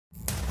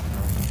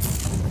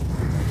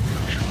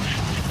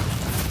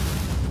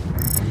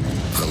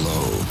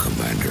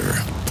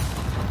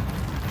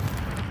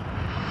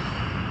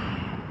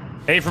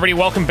Hey everybody,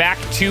 welcome back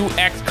to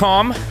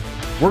XCOM.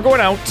 We're going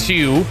out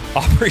to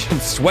Operation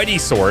Sweaty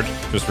Sword,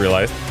 just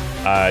realized.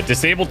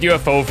 Disabled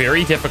UFO,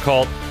 very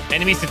difficult.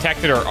 Enemies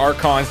detected are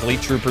Archons,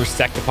 Elite Troopers,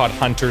 Sectopod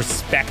Hunters,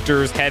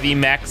 Spectres, Heavy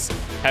Mechs,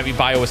 Heavy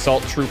Bio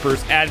Assault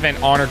Troopers, Advent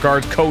Honor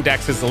Guards,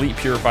 Codexes, Elite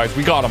Purifiers.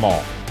 We got them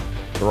all.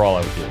 They're all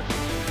out here.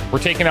 We're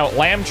taking out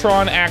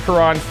Lambtron,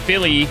 Acheron,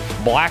 Philly,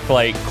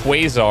 Blacklight,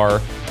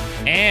 Quasar,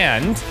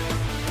 and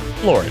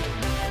Lord.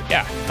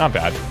 Yeah, not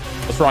bad.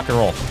 Let's rock and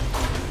roll.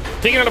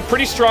 Taking out a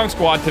pretty strong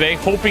squad today,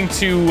 hoping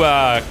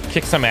to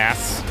kick some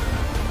ass.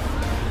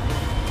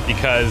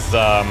 Because,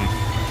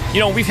 you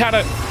know, we've had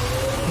a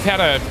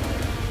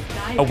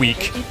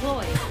week.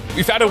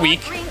 We've had a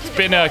week.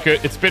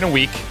 It's been a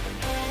week.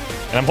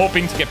 And I'm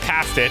hoping to get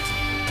past it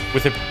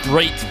with a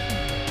great,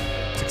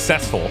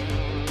 successful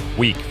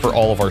week for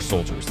all of our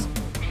soldiers.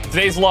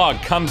 Today's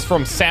log comes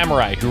from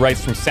Samurai, who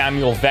writes from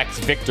Samuel Vex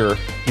Victor.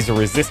 He's a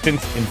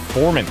resistant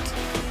informant.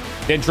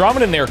 The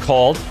Andromedan they're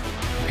called.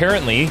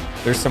 Apparently,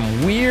 there's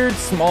some weird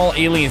small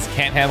aliens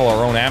can't handle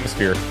our own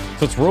atmosphere.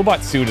 So its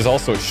robot suit is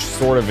also a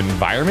sort of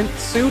environment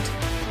suit.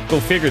 Go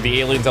figure, the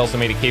aliens also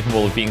made it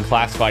capable of being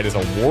classified as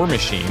a war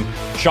machine.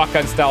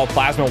 Shotgun-style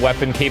plasma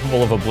weapon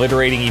capable of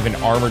obliterating even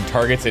armored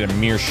targets in a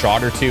mere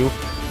shot or two.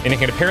 And it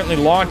can apparently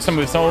launch some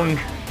of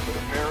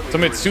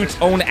its suit's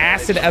own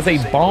acid as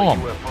a bomb.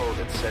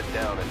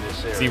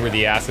 See where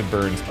the acid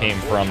burns came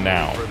from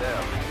now.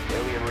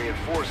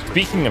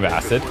 Speaking of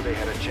acid,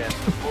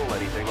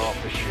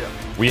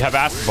 we have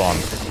acid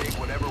bombs.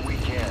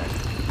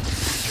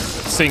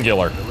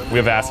 Singular. We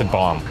have acid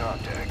bomb.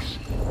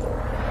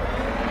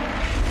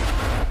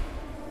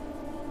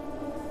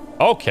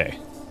 Okay.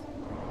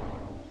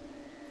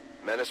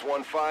 Menace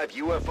 1-5,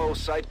 UFO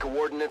site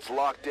coordinates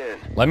locked in.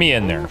 Let me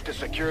in there. Move to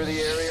secure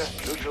the area,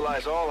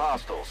 neutralize all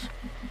hostiles.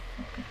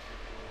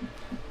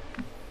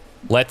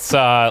 Let's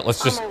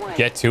just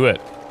get to it.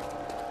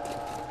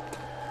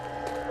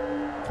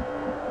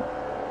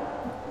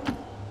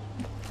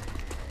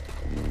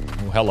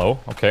 Oh, hello.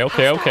 Okay.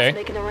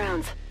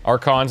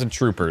 Archons and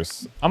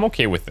troopers. I'm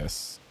okay with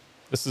this.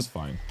 This is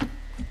fine.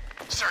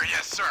 Sir,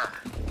 yes, sir.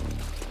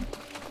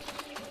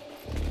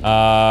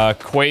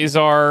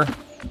 Quasar.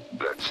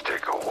 Let's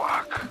take a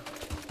walk.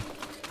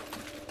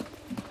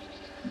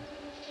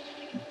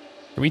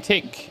 Can we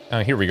take...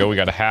 here we go. We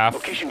got a half.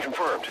 Location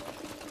confirmed.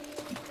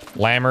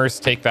 Lammers,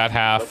 take that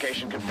half.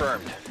 Location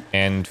confirmed.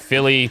 And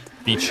Philly,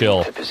 be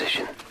chill. To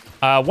position.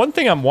 One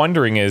thing I'm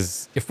wondering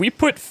is, if we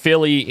put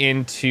Philly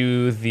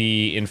into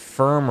the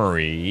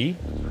infirmary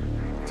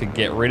to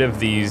get rid of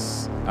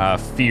these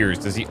fears,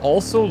 does he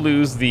also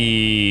lose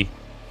the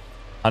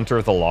Hunter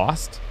of the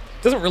Lost?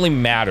 Doesn't really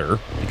matter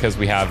because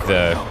we have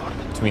the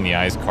Between the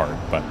Eyes card,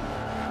 but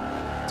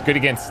it's good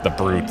against the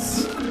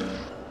brutes.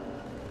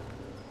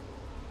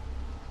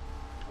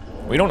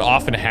 We don't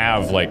often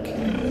have like...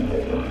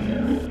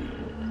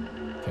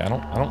 Okay, I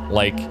don't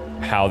like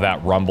how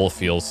that rumble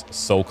feels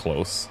so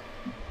close.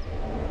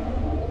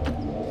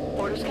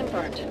 Orders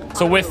confirmed.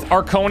 So with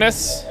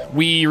Arconus,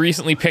 we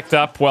recently picked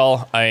up,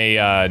 well,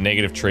 a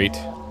negative trait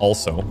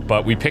also,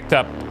 but we picked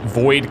up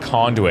Void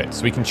Conduit,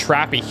 so we can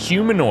trap a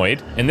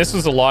humanoid. And this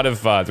was a lot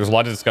of, there's a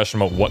lot of discussion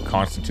about what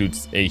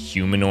constitutes a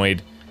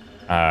humanoid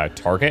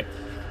target.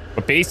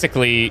 But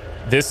basically,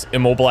 this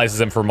immobilizes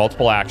them for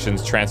multiple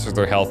actions, transfers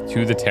their health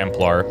to the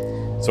Templar.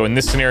 So in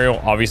this scenario,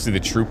 obviously the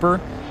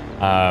Trooper.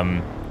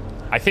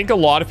 I think a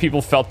lot of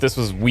people felt this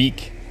was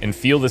weak and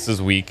feel this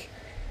is weak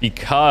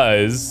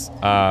because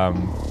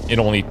it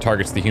only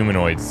targets the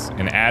humanoids.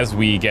 And as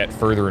we get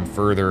further and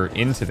further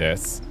into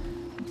this,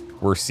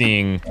 we're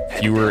seeing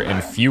fewer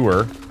and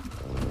fewer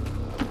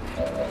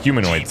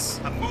humanoids.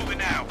 I'm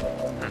moving out.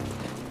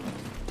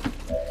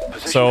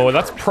 So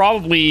that's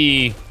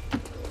probably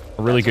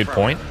a really good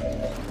point.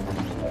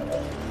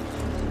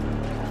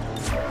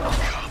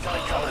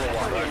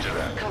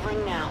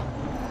 Covering now.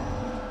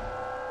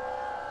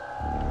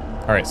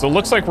 All right, so it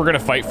looks like we're gonna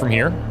fight from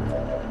here.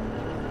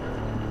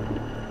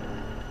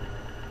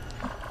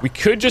 We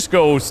could just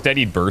go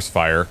steadied burst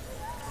fire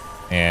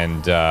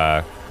and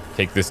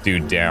take this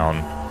dude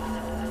down.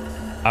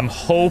 I'm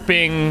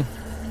hoping...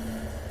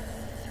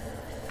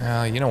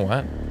 you know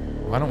what?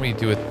 Why don't we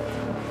do it...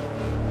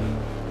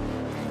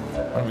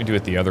 Why don't we do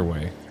it the other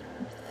way?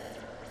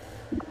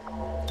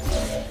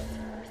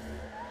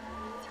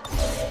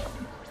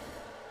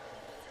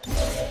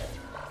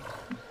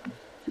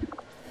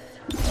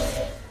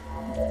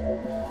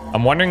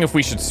 I'm wondering if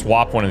we should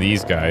swap one of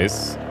these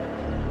guys.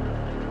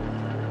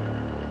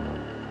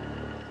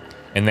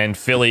 And then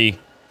Philly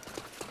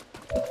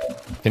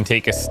can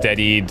take a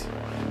steadied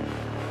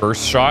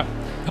burst shot.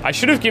 I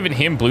should have given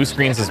him blue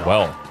screens as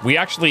well. We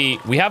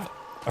have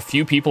a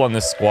few people on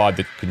this squad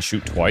that can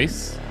shoot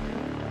twice.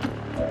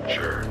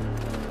 Sure.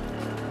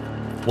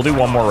 We'll do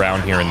one more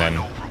round here and then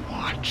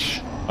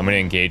I'm gonna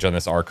engage on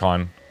this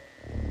Archon.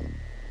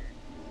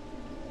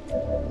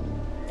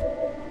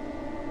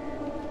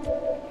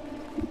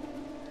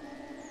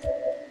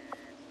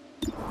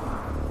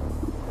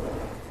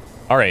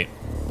 All right,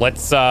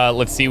 let's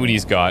see what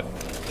he's got.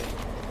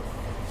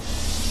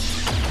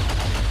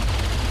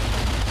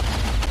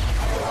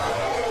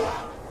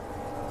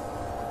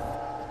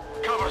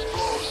 Cover's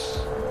close.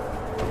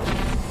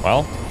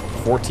 Well,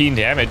 14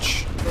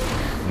 damage.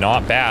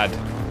 Not bad.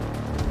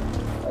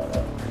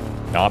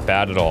 Not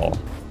bad at all.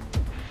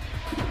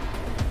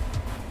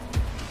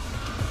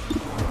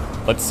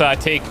 Let's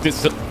take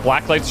this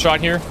blacklight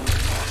shot here.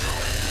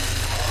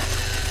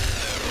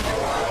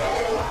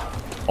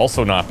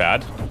 Also not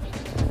bad.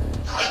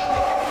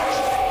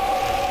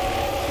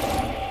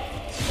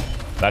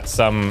 That's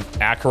some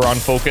Acheron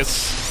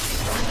focus.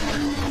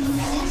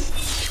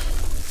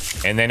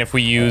 And then if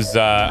we use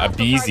a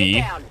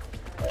BZ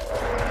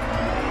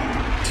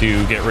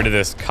to get rid of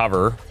this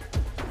cover.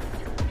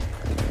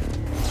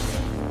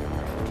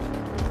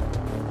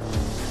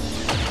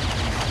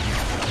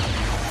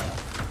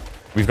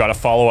 We've got a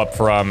follow-up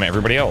from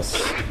everybody else.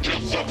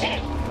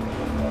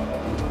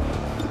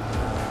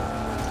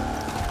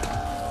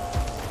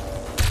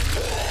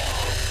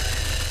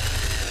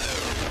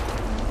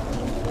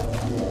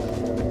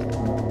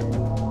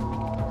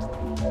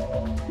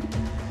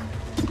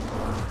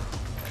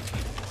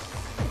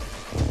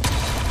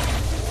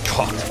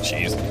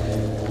 Jeez.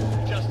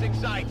 Adjusting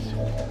sights.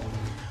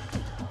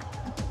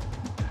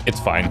 It's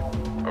fine.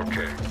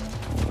 Okay.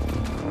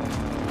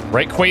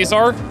 Right,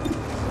 Quasar?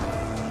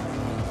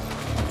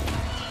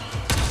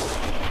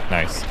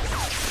 Nice.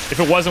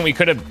 If it wasn't, we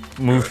could have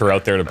moved her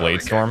out there to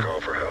Bladestorm.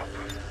 Call for help.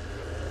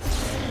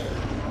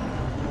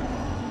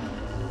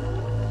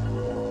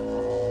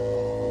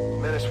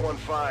 Menace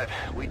 1-5.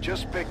 We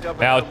just picked up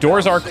Now, an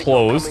doors are outbound signal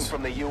closed, coming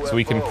from the UFO. so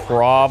we can Some kind of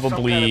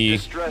probably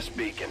distress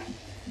beacon.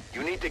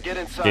 You need to get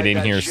inside get in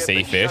that here ship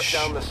and safe-ish.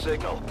 shut down the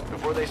signal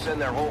before they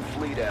send their whole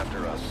fleet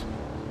after us.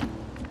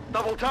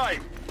 Double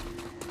time.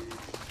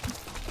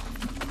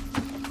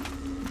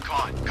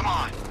 Come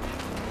on.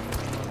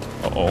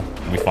 Uh-oh.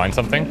 Can we find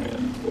something?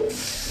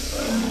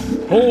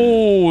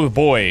 Oh,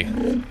 boy.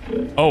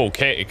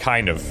 Okay,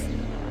 kind of.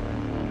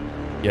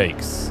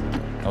 Yikes.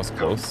 That was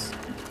close.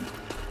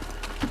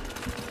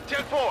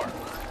 10-4.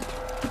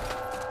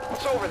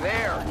 What's over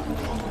there?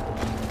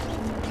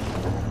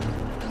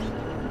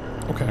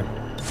 Okay.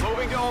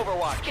 Moving to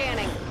Overwatch.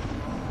 Scanning.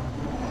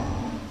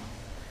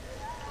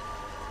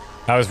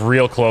 That was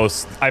real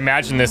close. I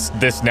imagine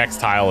this next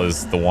tile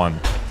is the one.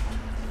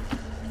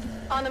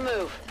 On the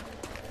move.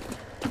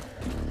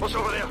 What's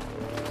over there?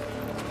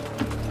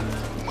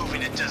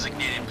 Moving to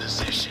designated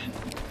position.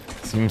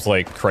 Seems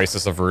like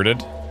crisis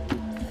averted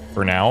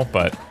for now,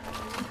 but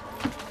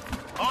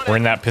we're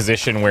in that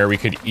position where we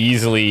could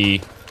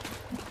easily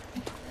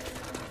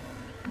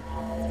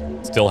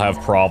still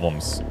have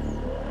problems.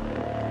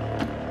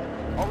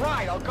 All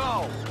right, I'll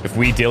go. If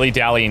we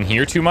dilly-dally in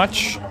here too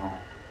much,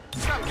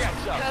 Come get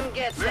some. Come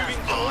get some. Moving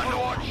to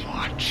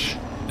Overwatch.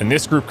 and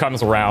this group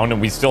comes around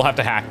and we still have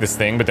to hack this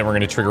thing, but then we're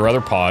going to trigger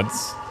other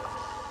pods.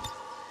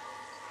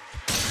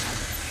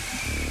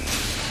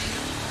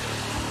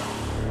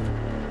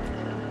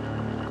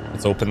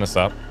 Let's open this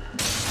up.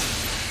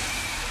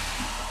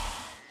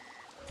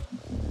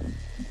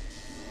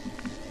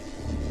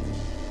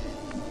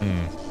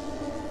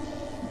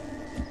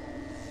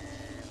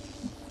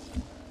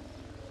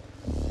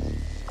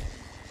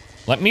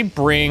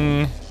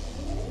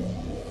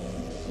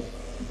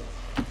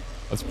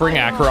 Let's bring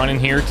Acheron in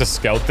here to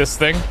scout this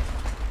thing.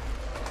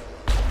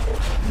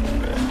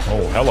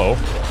 Oh, hello.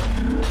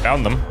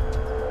 Found them.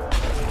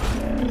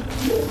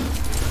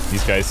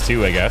 These guys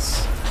too, I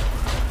guess.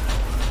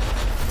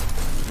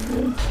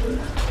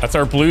 That's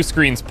our blue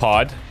screens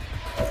pod.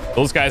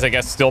 Those guys, I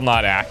guess, still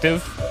not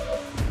active.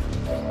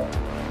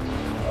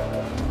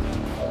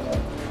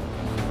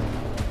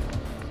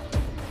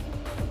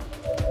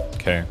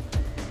 Okay.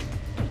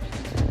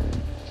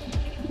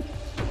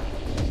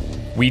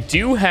 We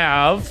do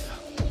have,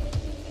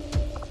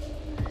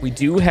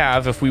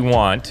 if we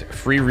want,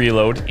 free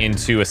reload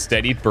into a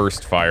steady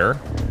burst fire.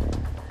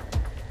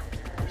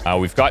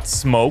 We've got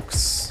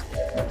smokes,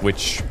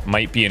 which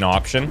might be an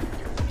option.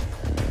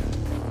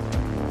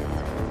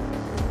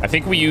 I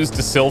think we used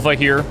De Silva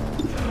here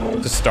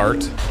to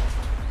start.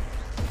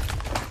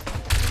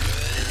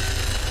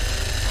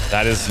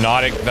 That's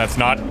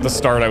not the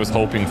start I was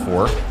hoping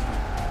for.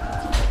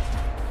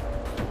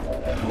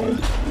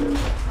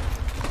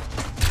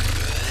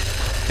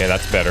 Okay,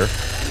 that's better.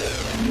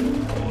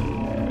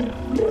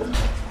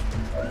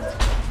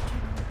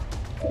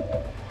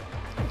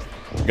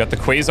 We got the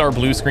Quasar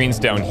blue screens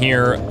down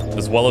here,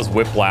 as well as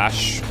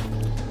Whiplash.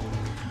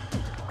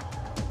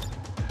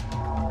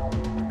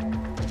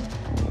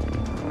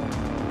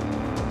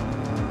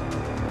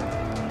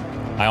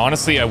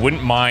 I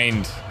wouldn't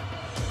mind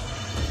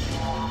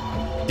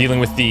dealing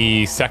with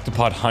the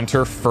Sectopod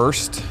Hunter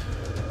first.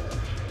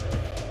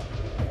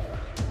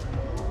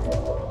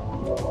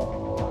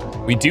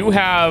 We do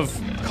have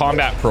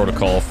combat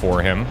protocol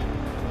for him.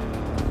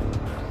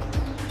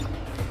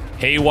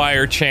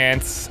 Haywire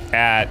chance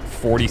at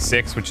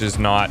 46, which is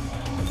not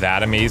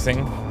that amazing.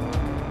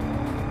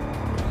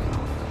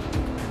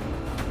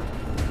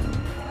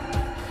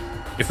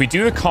 If we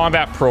do the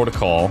combat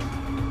protocol,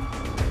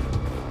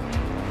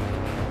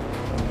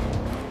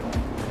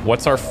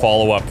 what's our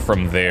follow-up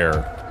from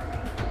there?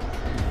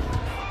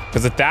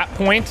 Because at that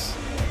point,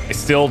 I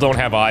still don't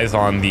have eyes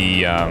on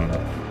the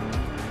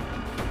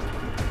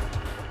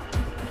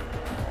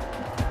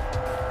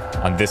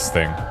on this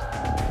thing.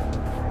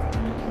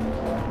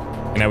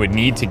 And I would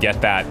need to get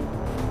that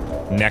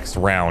next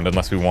round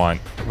unless we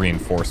want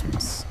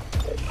reinforcements.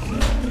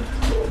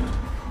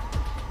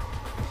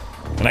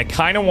 And I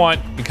kind of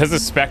want, because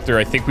of Spectre,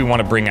 I think we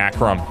want to bring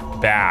Acheron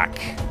back,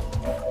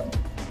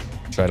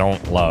 which I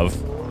don't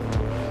love.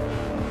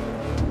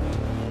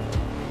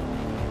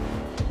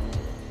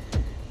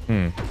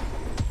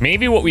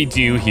 Maybe what we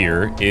do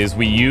here is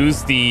we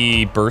use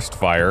the burst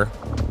fire.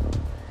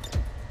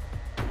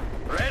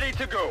 Ready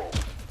to go.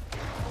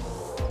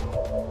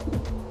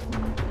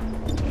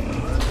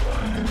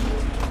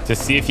 To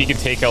see if he can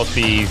take out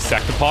the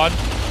sectopod.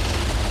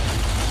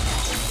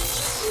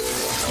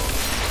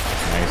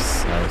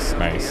 Nice, nice,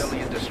 nice.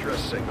 Alien distress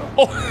signal.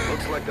 Oh!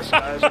 Looks like the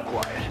skies are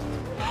quiet.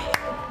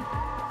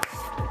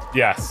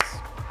 Yes.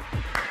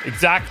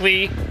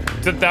 Exactly.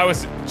 That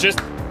was just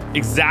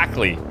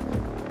exactly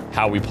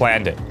how we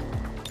planned it.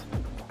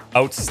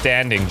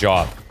 Outstanding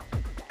job.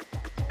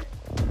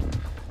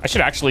 I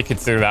should actually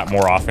consider that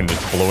more often,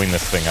 just blowing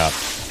this thing up.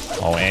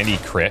 Oh, and he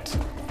crit.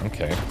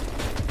 Okay.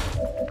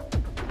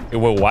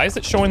 Well, why is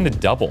it showing the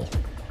double?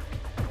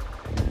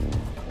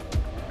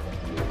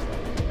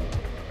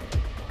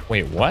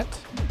 Wait, what?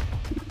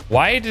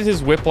 Why did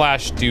his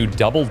whiplash do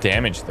double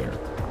damage there?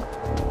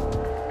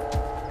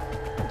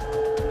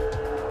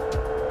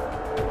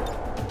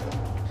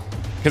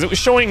 Because it was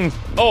showing...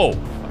 Oh.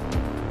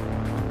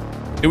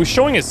 It was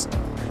showing as...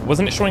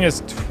 Wasn't it showing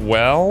as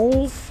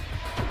 12?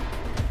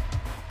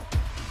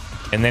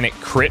 And then it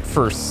crit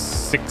for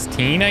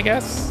 16, I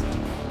guess?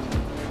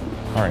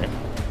 All right.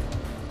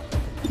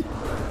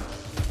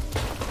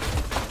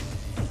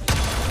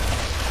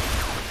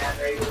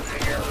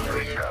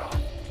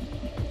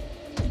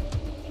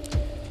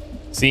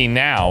 See,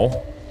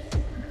 now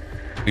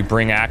we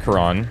bring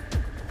Acheron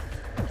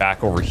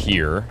back over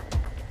here.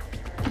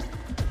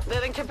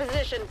 Moving to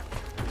position.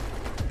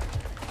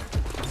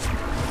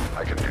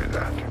 I can do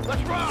that.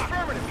 Let's rock.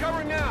 Affirmative,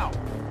 covering now.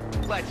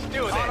 Let's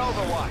do this. On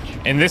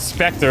Overwatch. And this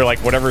Spectre, like,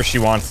 whatever she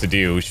wants to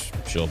do,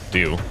 she'll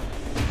do.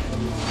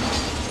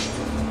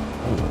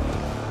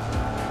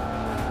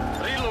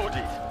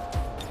 Reloaded.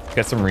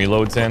 Get some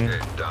reloads in. Okay,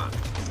 done.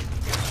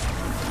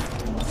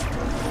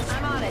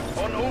 I'm on it.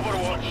 On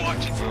Overwatch.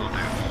 Watch it.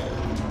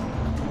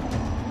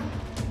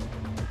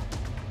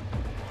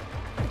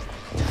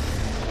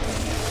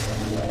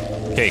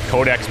 Okay,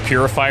 Codex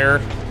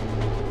Purifier.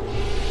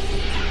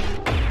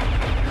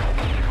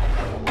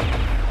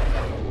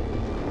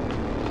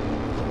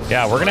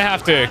 Yeah, we're gonna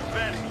have to...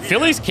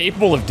 Philly's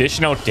capable of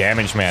dishing out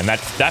damage, man.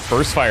 That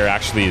burst fire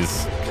actually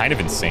is kind of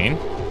insane.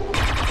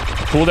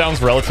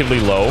 Cooldown's relatively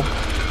low.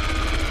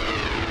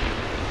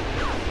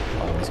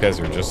 Oh, these guys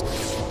are just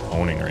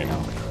owning right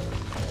now.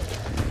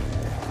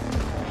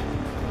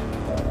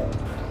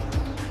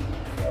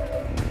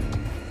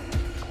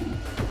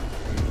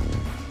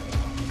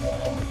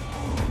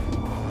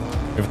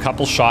 We have a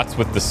couple shots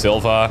with the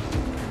Silva.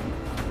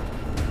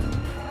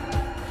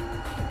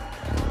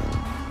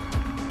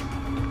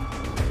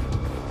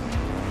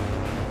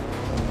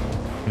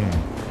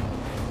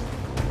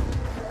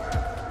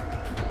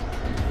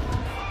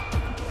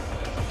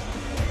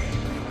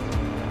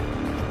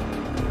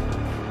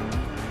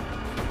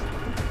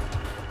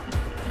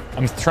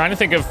 I'm trying to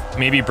think of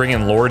maybe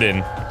bringing Lord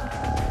in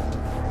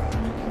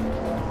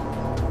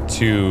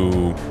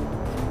to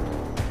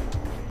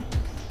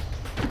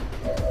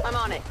I'm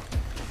on it.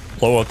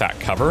 blow out that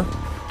cover.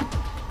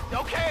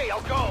 Okay,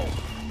 I'll go.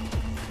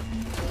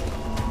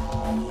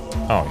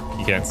 Oh,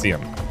 you can't see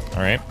him.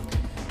 All right.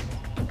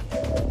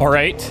 All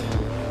right.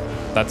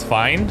 That's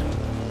fine.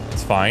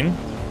 It's fine.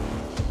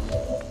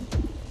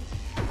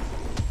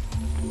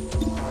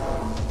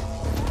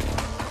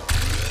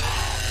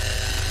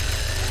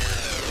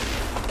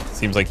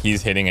 Seems like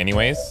he's hitting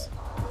anyways.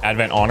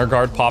 Advent Honor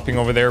Guard popping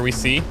over there, we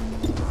see.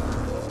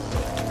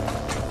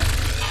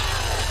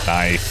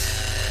 Nice.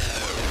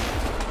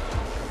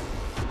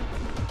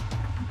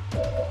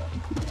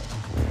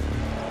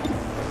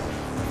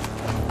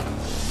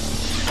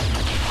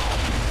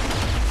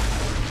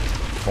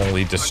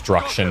 Holy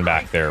destruction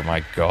back there,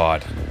 my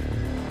god.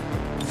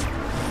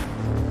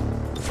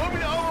 Moving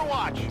to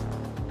Overwatch.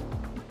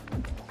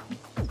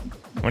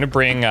 I'm gonna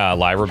bring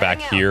Lyra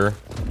back here.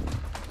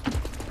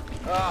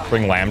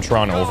 Bring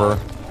Lambtron over.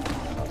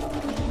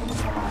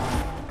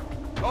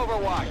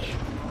 Overwatch.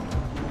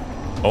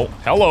 Oh,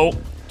 hello.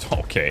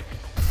 Okay.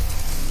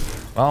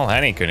 Well,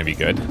 that ain't gonna be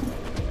good.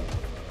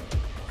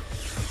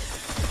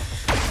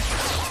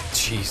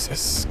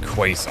 Jesus,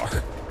 Quasar.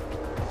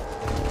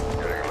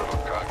 Getting a little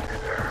cocky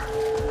there.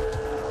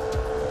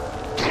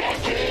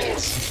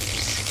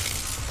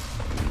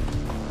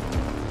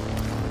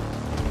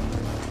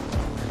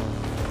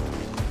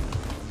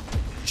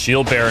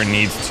 Shield Bearer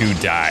needs to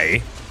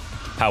die.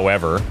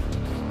 However,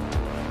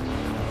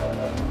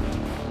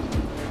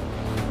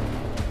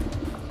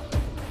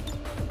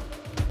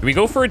 do we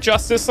go for a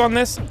justice on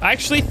this? I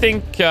actually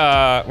think,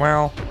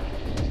 well,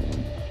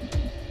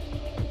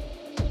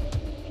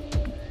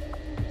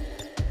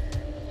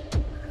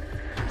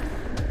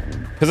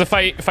 Because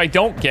if I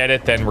don't get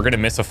it, then we're gonna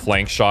miss a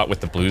flank shot with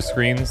the blue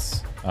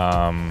screens.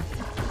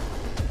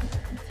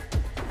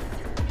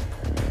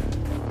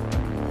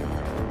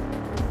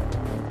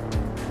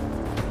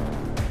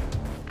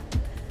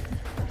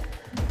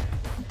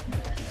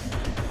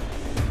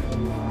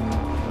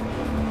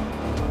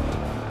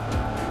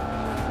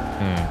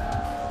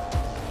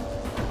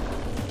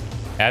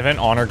 Advent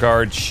Honor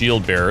Guard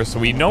Shield Bearer, so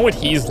we know what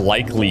he's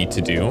likely to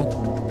do.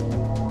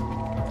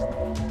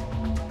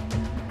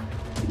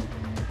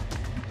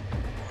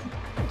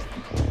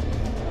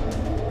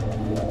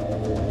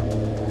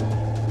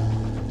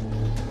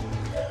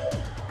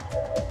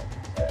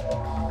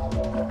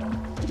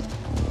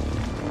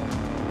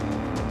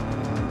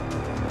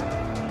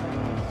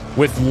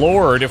 With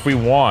Lord, if we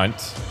want...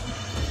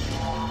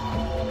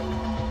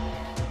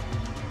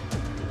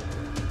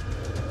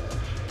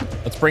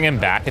 Let's bring him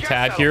back a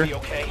tad here.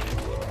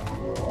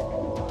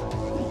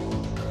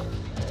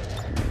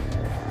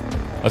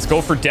 Let's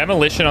go for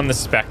Demolition on the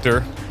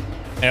Spectre.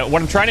 And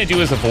what I'm trying to do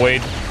is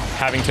avoid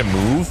having to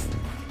move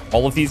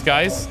all of these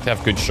guys to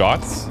have good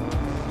shots.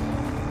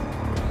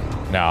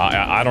 No,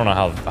 I don't know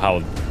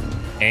how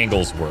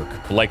angles work.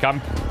 But like,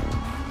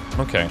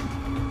 okay.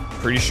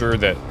 Pretty sure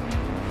that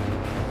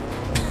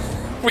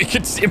we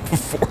could see him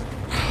before.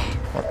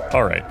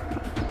 All right.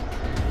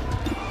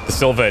 The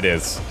Silva it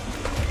is.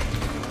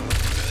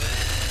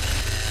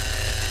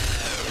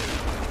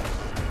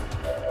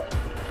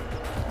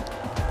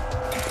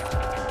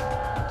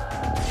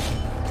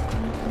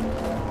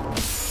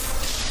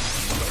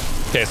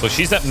 Okay, so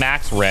she's at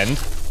max rend.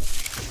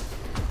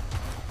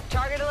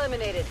 Target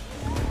eliminated.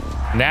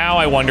 Now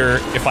I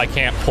wonder if I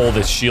can't pull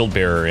this shield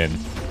bearer in.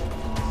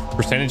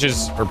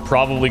 Percentages are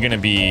probably going to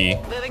be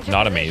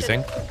not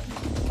amazing.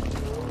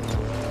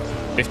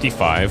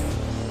 55.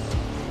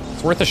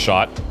 It's worth a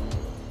shot.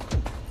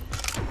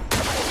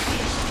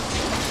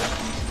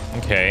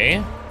 Okay.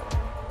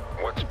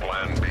 What's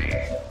plan B?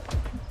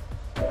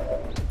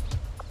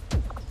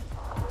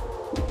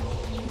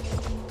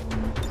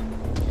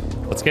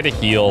 Let's get a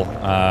heal.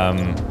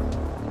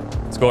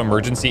 Let's go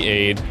emergency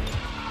aid.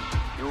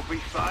 You'll be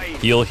fine.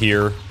 Heal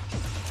here.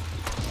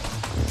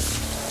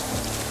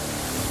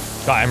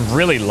 God, I'm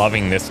really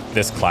loving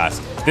this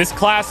class. This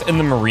class and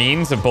the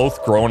Marines have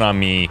both grown on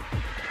me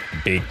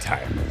big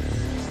time.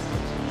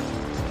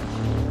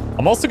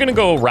 I'm also going to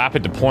go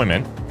rapid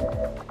deployment.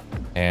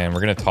 And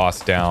we're going to toss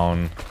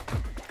down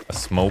a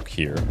smoke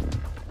here.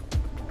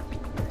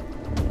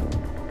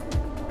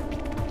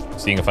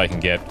 Seeing if I can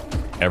get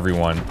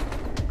everyone.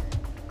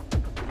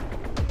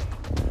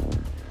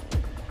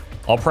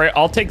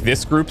 I'll take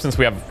this group since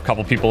we have a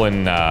couple people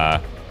in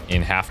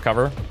half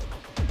cover.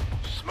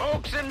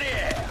 Smoke's in the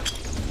air.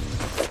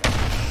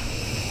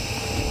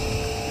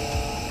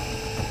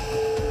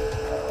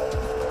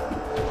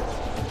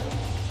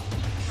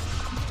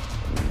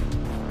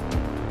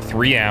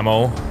 Three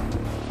ammo.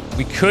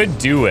 We could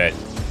do it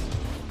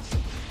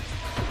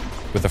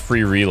with a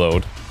free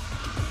reload.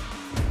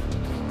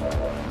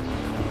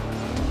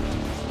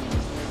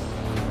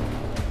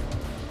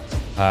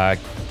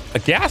 A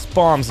gas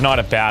bomb's not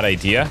a bad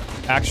idea,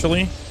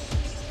 actually.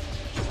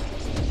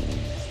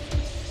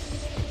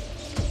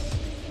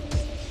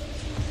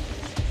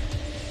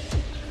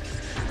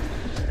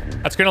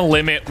 That's gonna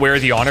limit where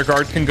the honor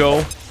guard can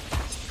go.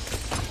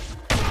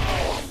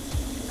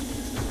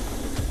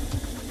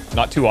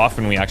 Not too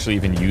often we actually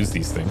even use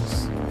these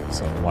things,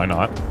 so why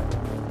not?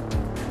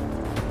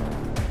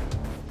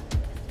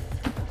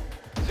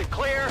 Is it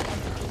clear?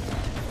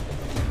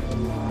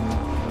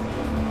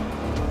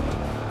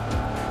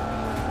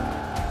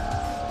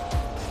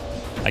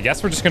 I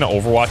guess we're just gonna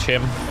overwatch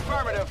him.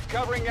 Affirmative,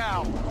 covering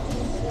now.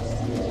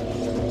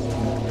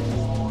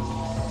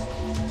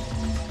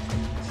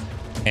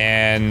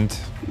 And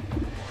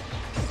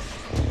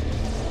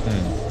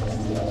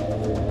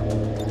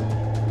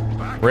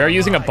we are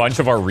using a bunch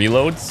of our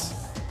reloads.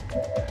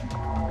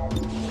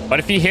 But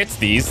if he hits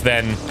these,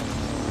 then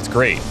it's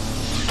great.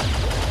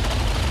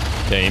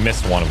 Yeah, he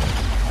missed one of them.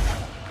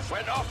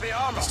 Went off the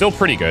armor. Still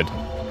pretty good.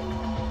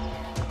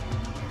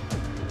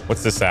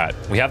 What's this at?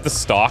 We have the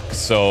stock,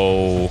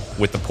 so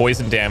with the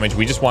poison damage,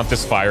 we just want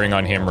this firing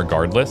on him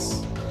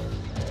regardless.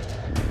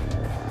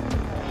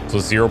 So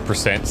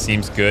 0%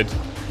 seems good.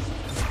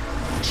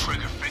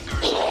 Trigger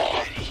fingers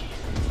ready.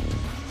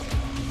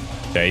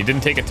 Okay, he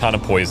didn't take a ton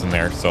of poison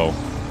there, so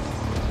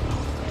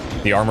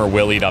the armor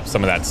will eat up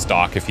some of that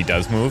stock if he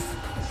does move.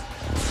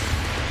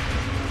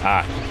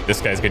 Ah, this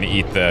guy's gonna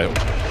eat the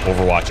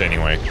Overwatch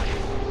anyway.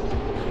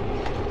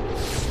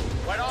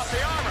 Went off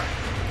the armor.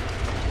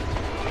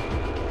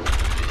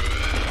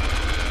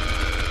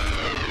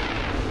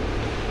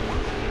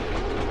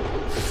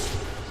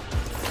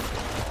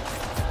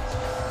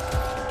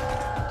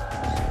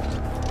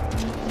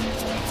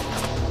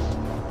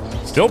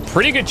 Still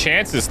pretty good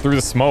chances through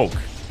the smoke.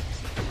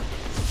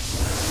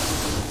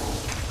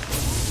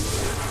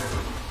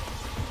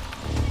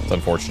 It's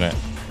unfortunate.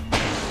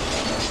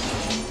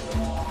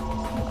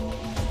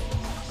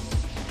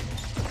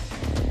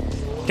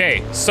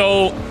 Okay,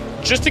 so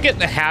just to get in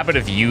the habit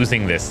of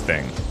using this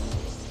thing,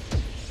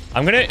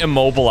 I'm gonna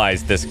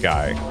immobilize this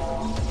guy.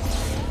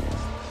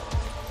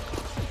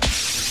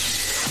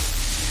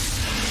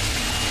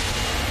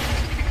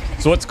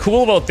 So what's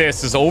cool about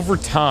this is over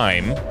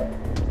time,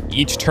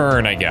 each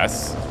turn, I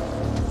guess,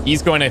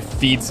 he's going to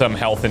feed some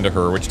health into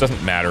her, which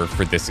doesn't matter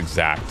for this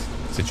exact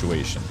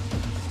situation.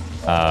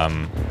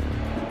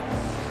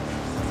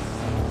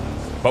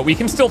 But we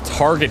can still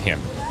target him,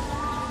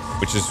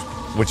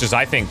 which is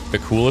I think the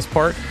coolest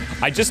part.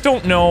 I just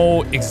don't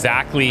know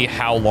exactly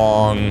how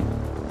long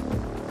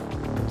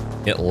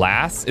it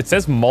lasts. It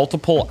says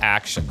multiple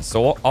actions,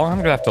 so I'm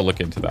gonna have to look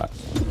into that.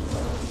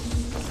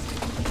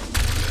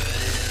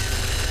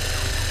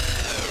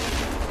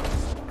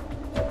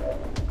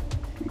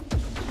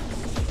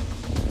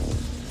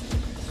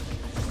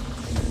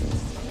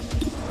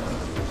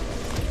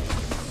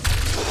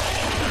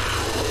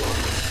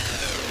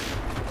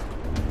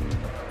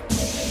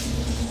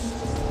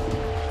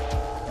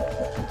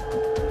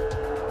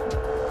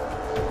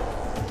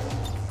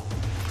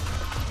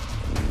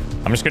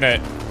 I'm just gonna,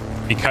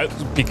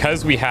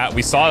 because we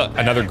saw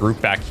another group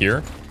back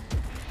here.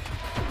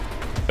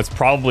 That's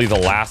probably the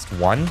last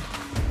one.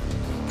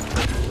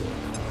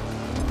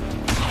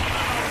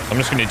 I'm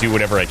just gonna do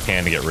whatever I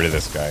can to get rid of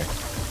this guy.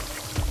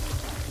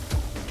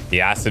 The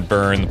acid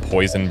burn, the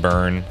poison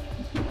burn.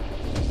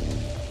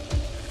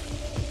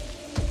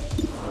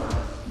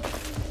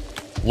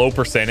 Low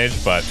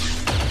percentage, but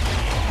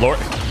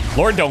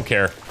Lord don't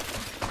care.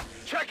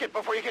 Check it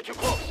before you get too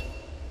close.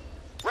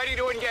 Ready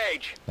to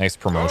engage. Nice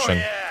promotion.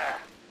 Oh, yeah.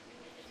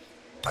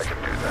 I can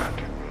do that.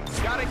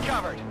 Got it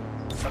covered.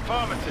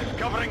 Affirmative.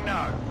 Covering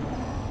now.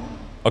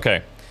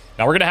 Okay.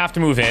 Now we're going to have to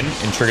move in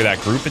and trigger that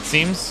group, it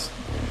seems.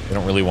 They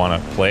don't really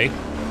want to play. They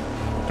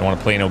don't want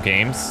to play no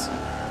games.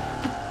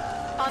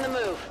 On the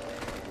move.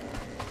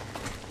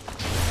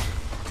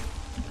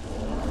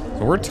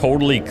 So we're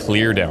totally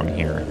clear down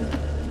here.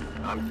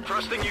 I'm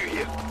trusting you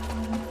here.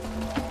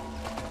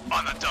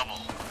 On the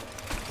double.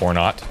 Or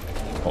not.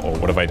 Uh-oh,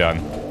 what have I done?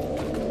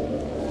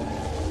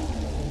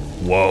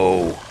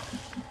 Whoa.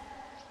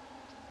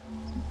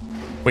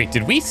 Wait,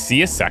 did we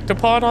see a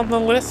sectopod on the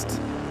list?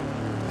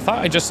 I thought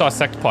I just saw a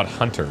sectopod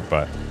hunter,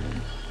 but...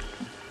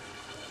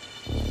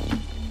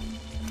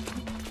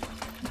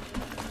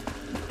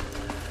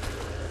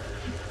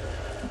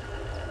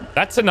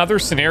 That's another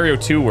scenario,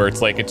 too, where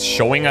it's like it's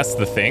showing us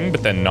the thing,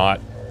 but then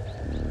not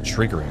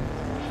triggering.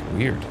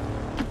 Weird.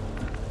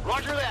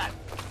 Roger that.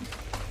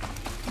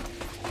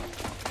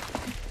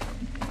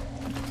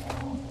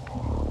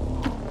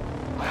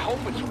 I hope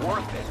it's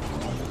worth it.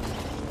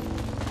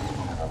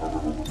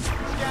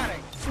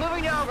 Scanning.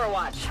 Moving to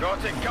Overwatch.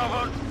 Got it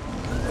covered.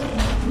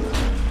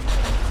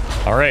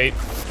 All right.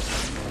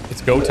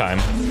 It's go time.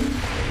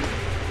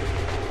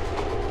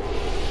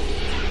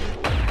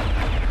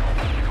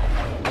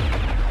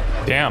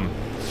 Damn.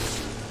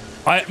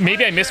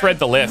 Maybe I misread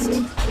the list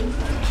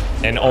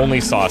and only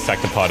saw a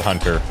sectopod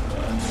hunter.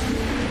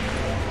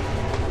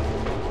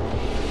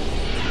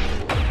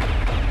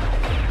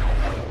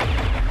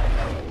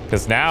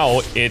 Because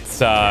now it's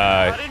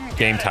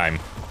game time.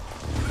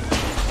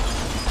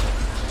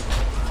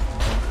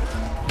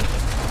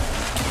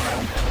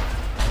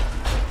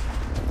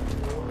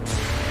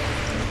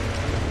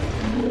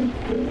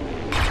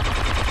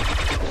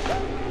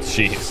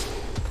 Jeez.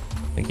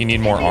 I think you need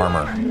more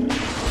armor.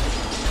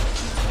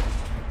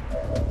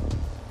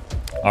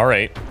 All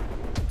right.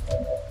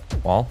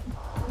 Well.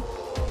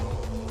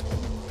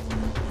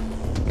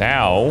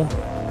 Now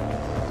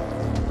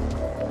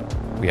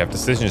we have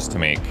decisions to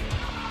make.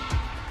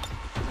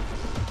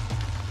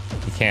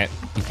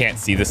 You can't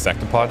see the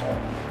sectopod.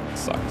 It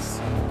sucks.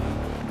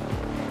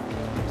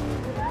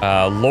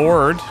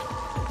 Lord.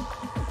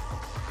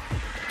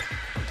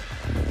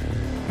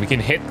 We can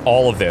hit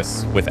all of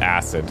this with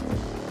acid.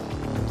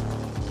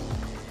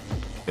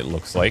 It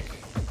looks like.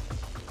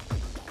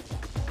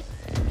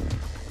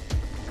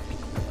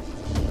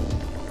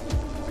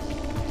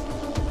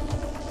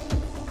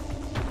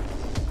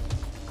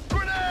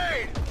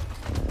 Grenade!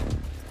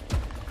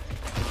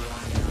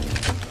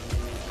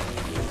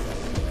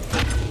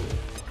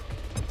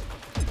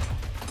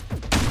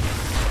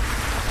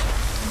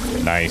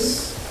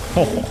 Nice.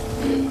 Oh,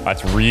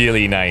 that's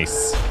really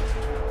nice.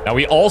 Now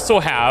we also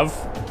have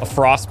a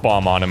frost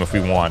bomb on him if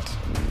we want.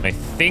 And I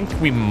think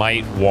we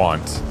might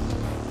want.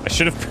 I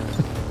should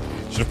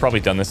have probably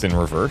done this in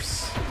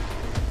reverse.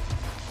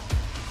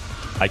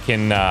 I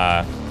can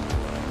I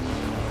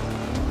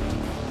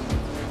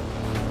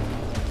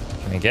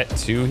get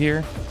two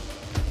here?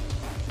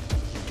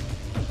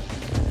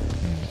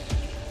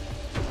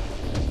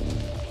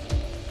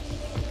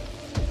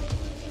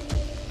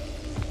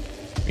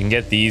 We can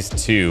get these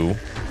two,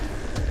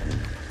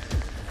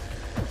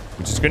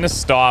 which is going to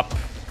stop.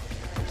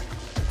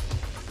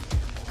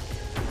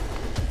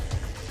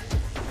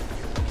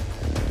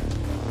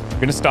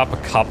 Going to stop a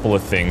couple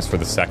of things for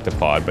the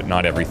sectopod, but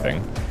not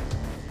everything.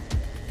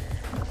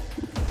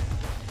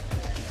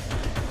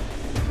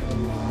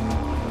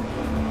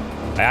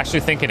 I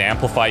actually think an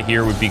amplify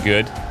here would be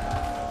good.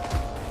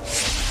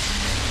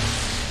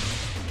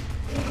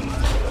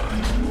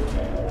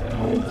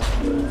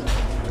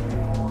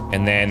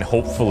 And then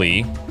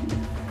hopefully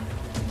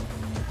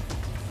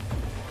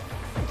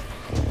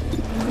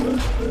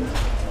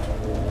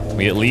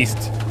we at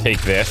least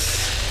take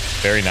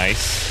this. Very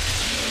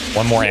nice.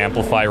 One more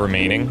amplify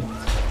remaining.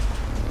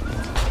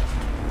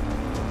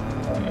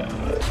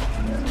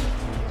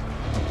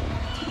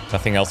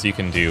 Nothing else you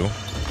can do.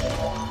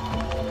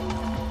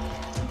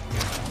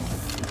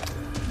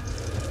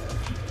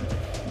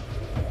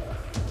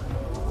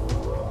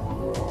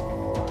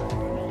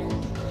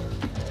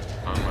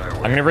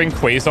 I'm gonna bring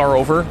Quasar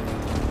over.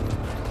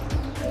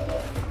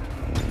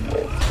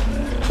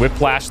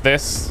 Whiplash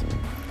this.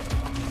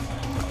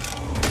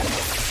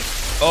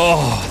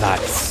 Oh,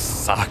 that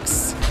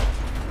sucks.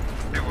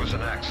 It was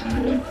an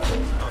accident.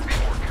 I'll be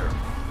more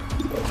careful.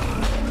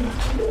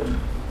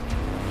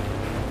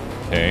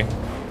 Okay.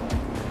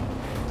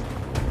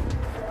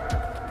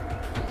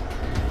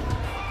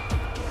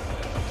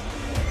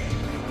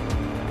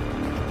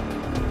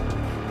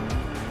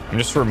 I'm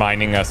just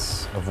reminding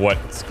us of what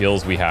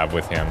skills we have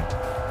with him.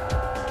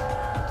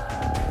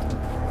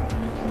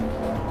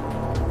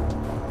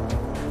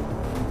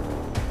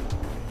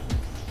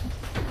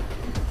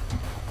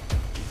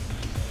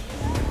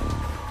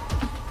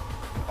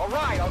 All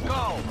right, I'll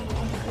go.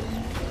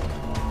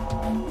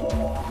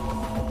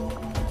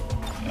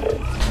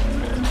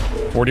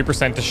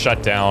 40% to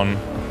shut down.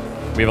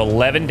 We have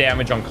 11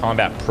 damage on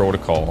combat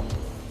protocol.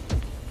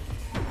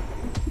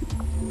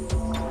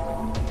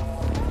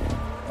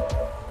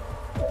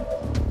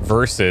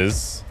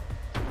 Versus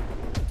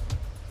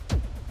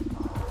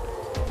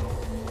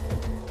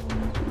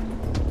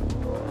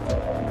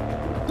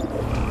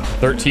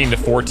 13 to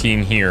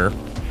 14 here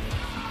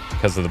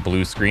because of the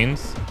blue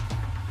screens.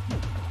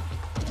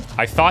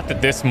 I thought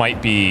that this might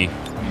be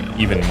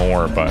even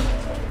more, but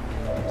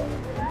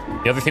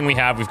the other thing we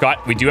have,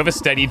 we do have a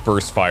steadied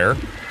burst fire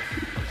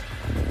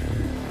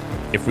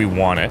if we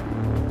want it.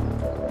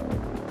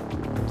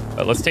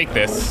 But let's take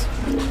this.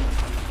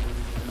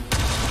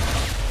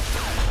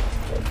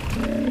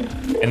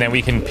 And then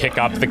we can pick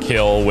up the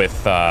kill with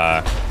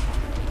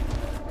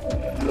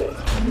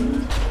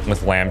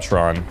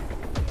Lambtron.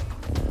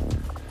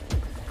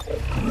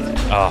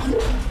 Oh,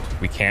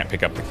 we can't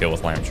pick up the kill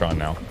with Lambtron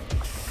now.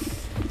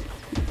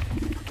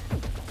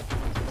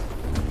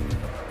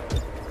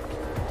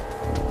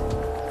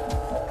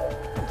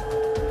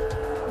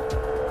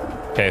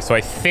 Okay, so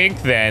I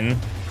think then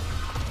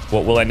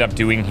what we'll end up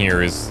doing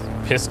here is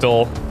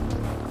pistol,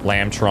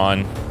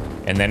 Lambtron,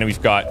 and then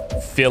we've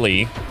got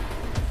Philly,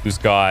 who's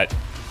got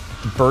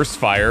burst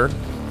fire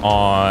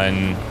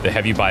on the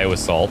heavy bio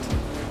assault.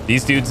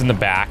 These dudes in the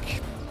back,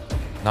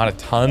 not a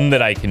ton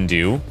that I can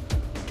do.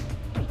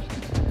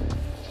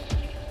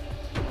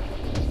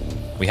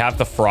 We have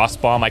the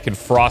frost bomb. I can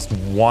frost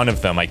one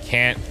of them. I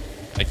can't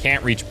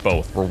reach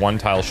both. We're one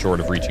tile short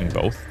of reaching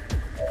both.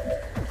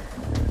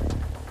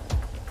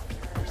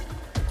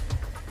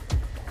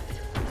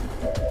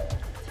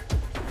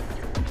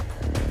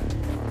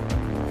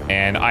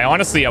 And I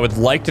honestly would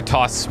like to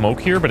toss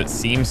smoke here, but it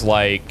seems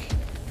like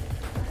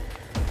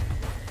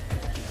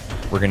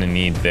we're gonna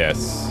need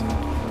this.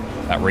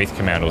 That Wraith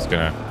Commando is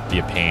gonna be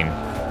a pain.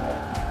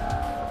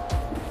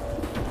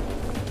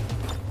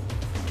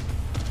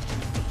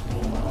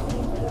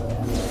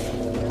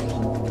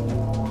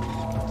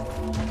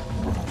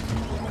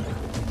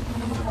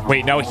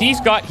 Wait, no, he's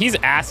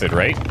acid,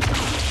 right?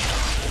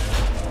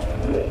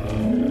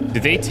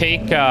 Did they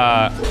take,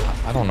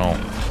 I don't know.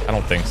 I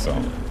don't think so.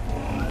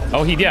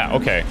 Oh, yeah,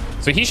 okay.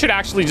 So he should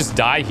actually just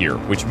die here,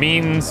 which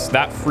means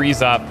that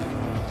frees up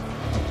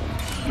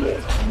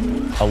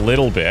a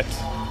little bit.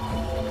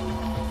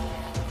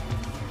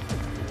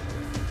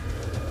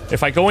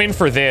 If I go in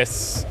for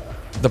this,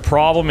 the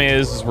problem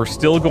is we're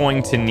still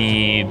going to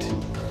need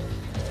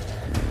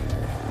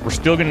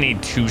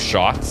 2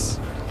 shots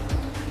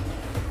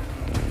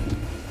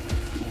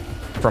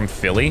from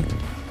Philly.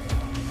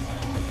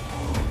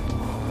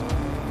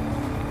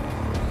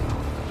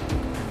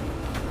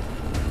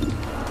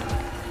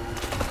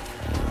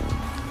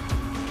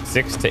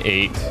 Six to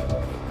 8.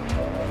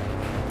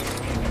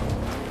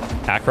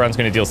 Acheron's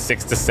going to deal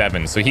 6 to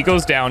 7. So he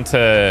goes down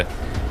to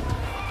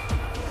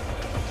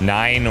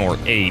 9 or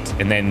 8.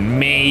 And then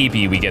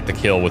maybe we get the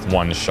kill with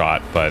 1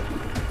 shot. But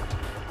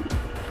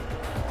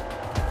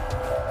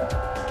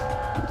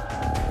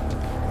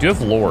I do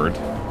have Lord.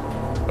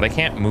 But I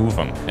can't move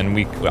him. And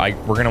we're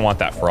going to want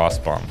that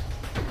frost bomb.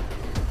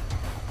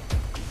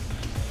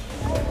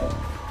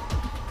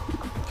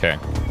 Okay.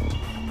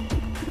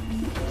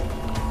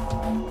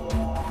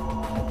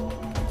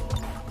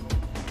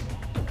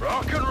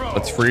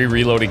 Let's free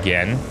reload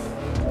again.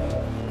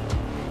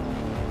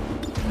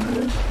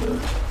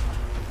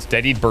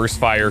 Steadied burst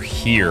fire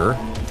here.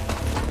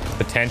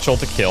 Potential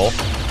to kill.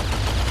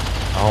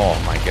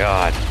 Oh my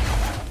god.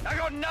 I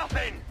got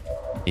nothing.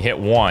 He hit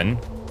 1.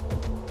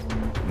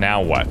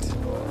 Now what?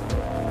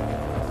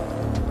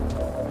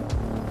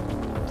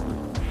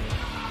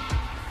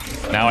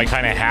 Now I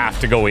kind of have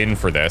to go in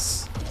for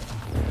this.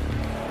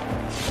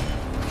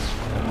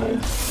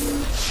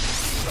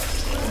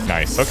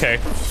 Nice, okay.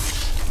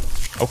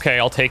 Okay,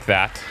 I'll take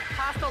that.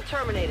 Hostile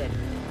terminated.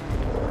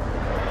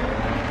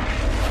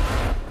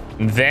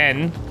 And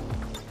then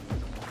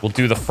we'll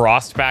do the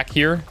frost back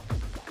here.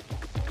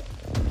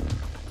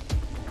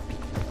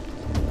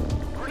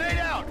 Grenade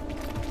out!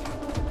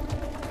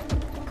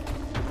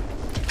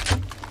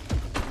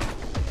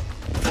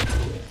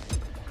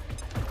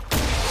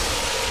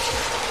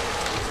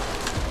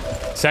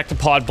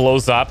 Sectopod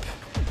blows up.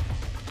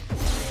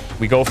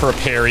 We go for a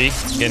parry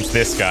against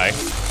this guy.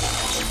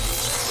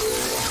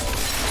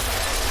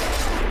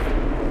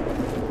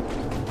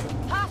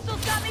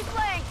 Hostiles got me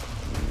flanked.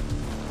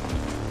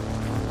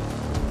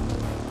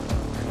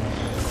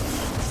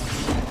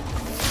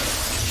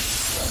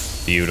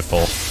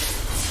 Beautiful.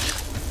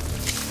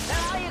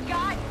 That all you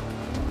got?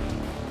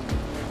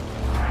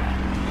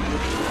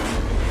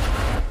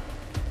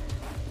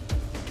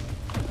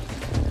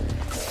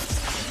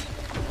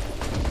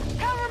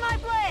 Cover my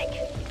flank.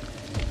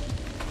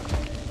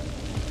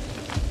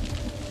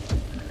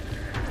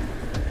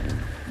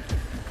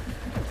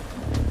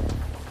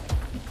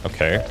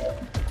 Okay.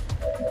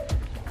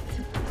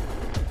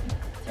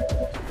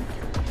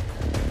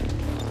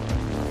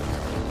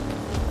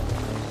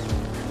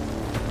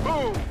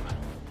 Boom!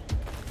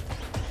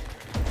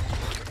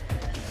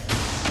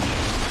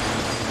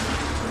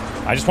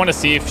 I just want to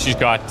see if she's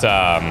got,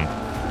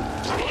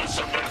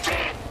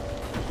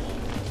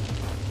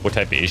 what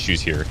type of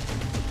issues here.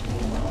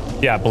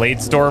 Yeah,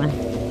 Blade Storm.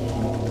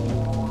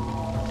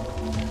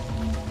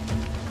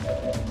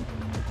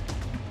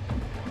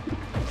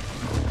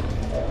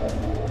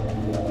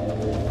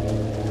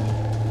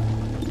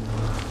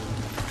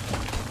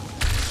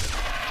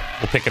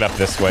 We'll pick it up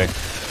this way.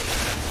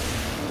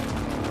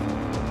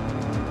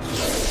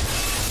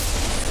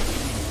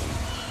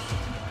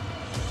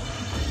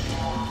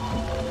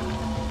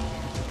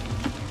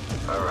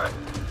 All right.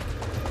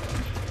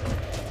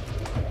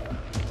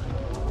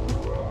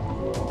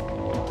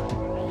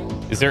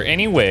 Is there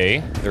any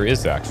way? There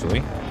is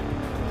actually.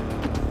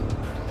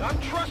 I'm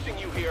trusting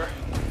you here.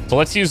 So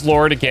let's use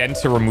Lord again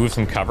to remove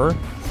some cover.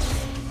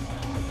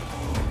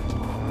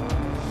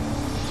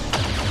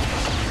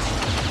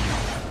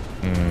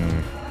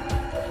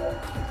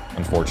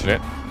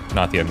 Unfortunate.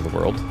 Not the end of the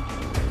world.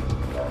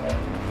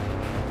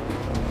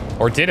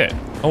 Or did it?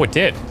 Oh, it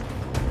did.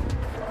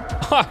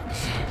 Ha!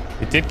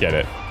 It did get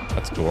it.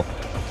 That's cool.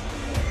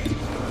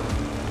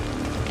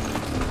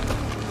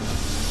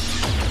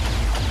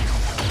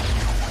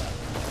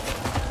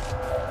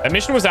 That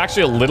mission was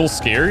actually a little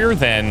scarier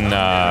than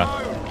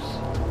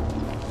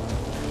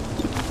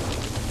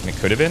it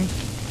could have been.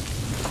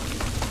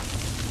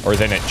 Or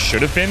than it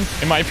should have been,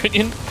 in my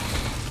opinion.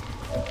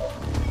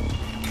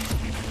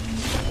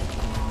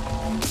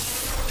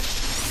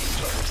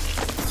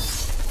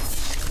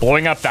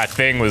 Blowing up that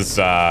thing was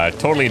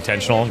totally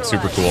intentional and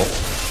super cool.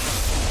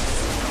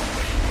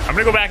 I'm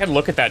gonna go back and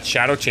look at that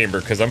shadow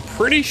chamber because I'm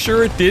pretty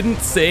sure it didn't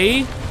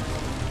say...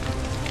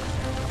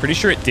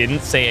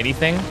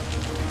 anything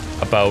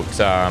about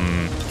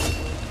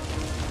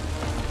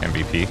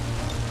MVP.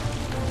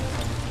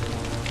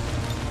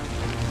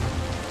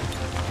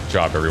 Good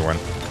job, everyone.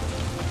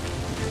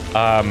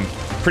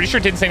 Pretty sure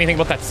it didn't say anything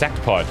about that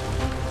sectopod.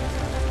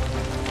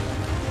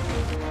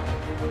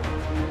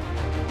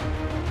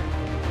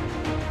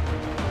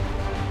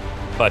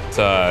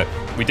 But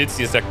we did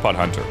see a sectopod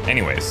hunter.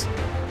 Anyways,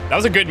 that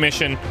was a good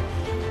mission.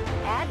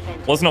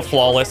 Wasn't a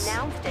flawless,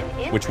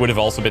 which would have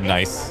also been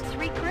nice.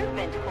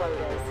 Recruitment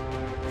quotas.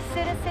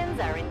 Citizens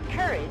are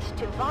encouraged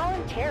to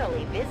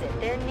voluntarily visit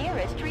their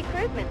nearest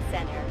recruitment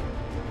center.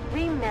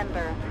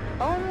 Remember,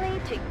 only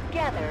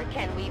together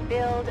can we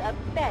build a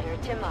better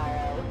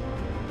tomorrow.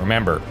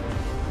 Remember,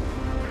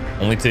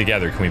 only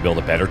together can we build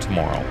a better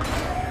tomorrow.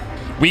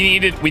 We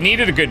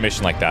needed a good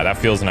mission like that. That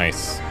feels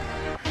nice.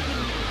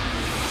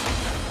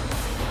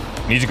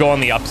 We need to go on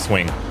the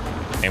upswing,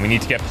 and we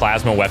need to get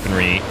plasma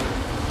weaponry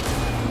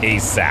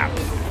ASAP.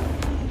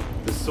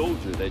 The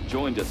soldier that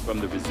joined us from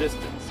the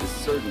Resistance is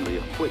certainly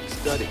a quick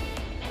study,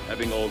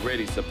 having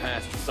already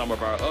surpassed some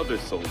of our other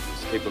soldiers'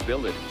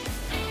 capabilities.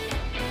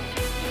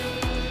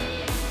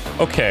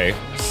 Okay,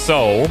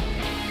 so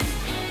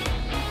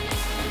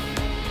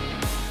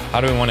how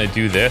do we want to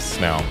do this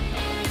now?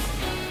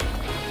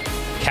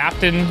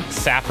 Captain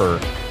Sapper.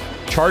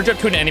 Charge up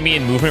to an enemy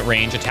in movement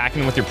range, attacking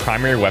them with your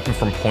primary weapon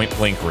from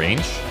point-blank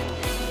range.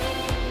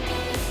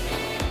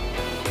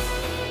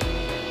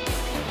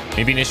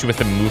 Maybe an issue with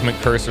the movement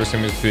cursor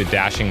similar to a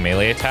dashing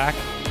melee attack.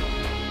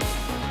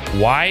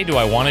 Why do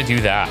I want to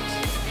do that?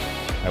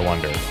 I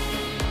wonder.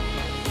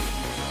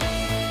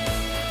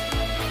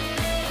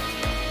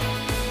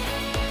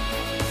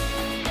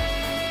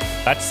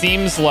 That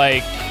seems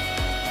like...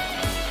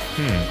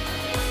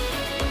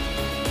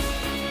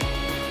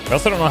 I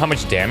also don't know how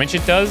much damage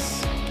it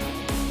does.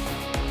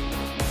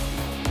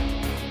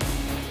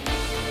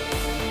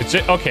 It's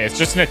just, okay, it's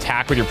just an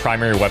attack with your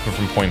primary weapon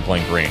from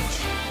point-blank range.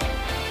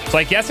 So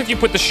I guess if you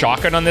put the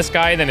shotgun on this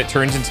guy, then it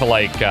turns into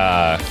like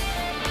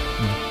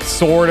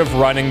sort of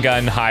run and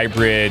gun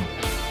hybrid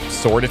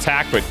sword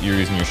attack, but you're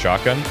using your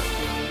shotgun.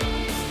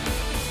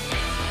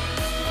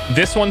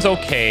 This one's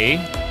okay.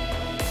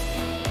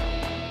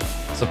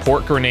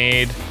 Support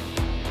grenade.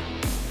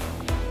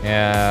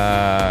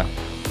 Yeah.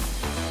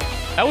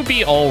 That would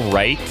be all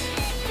right.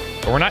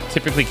 But we're not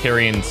typically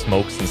carrying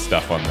smokes and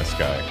stuff on this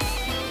guy.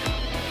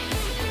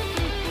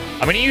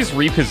 I'm going to use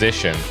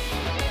reposition.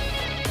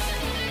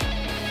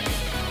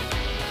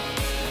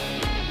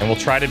 And we'll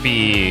try to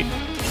be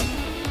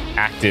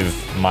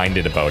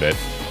active-minded about it.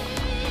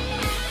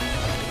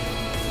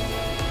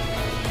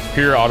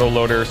 Superior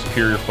autoloader,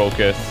 superior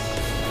focus.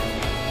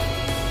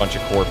 Bunch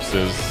of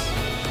corpses.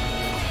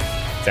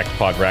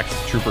 Sectopod Rex,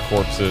 trooper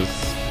corpses.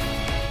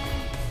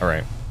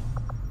 Alright.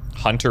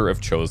 Hunter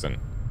of Chosen.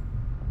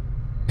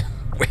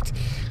 Wait.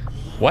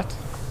 What?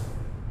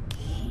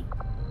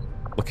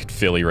 Look at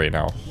Philly right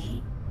now.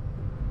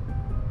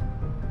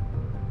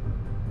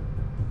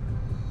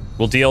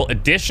 Will deal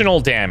additional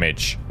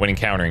damage when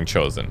encountering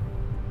Chosen.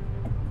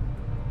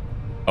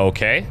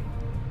 Okay.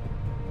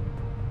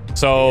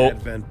 So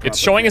it's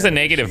showing as a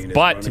negative,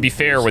 but to be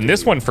fair, when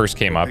this one first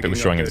came up, it was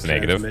showing as a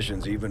negative.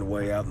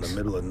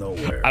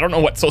 I don't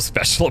know what's so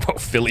special about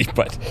Philly,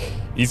 but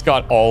he's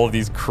got all of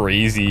these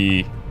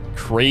crazy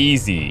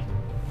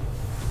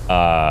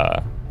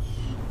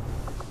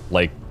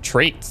like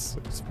traits.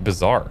 It's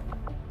bizarre.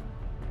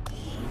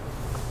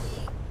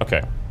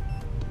 Okay.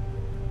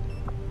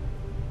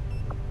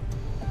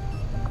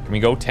 Can we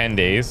go 10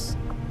 days?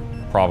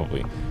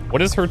 Probably.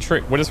 What is her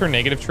trait? What is her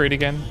negative trait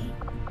again?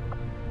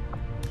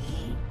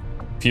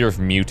 Fear of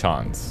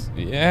mutons.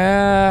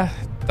 Yeah,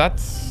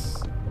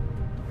 that's...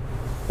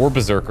 Or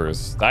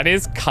berserkers. That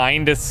is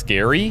kind of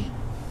scary.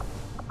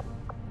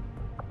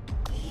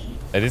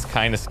 That is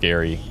kind of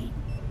scary.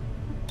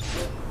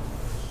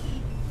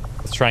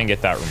 Let's try and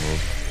get that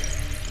removed.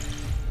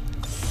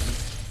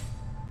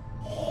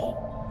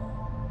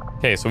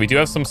 Okay, so we do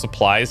have some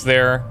supplies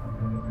there.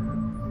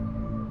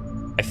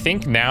 I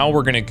think now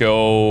we're gonna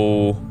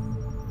go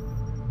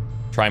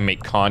try and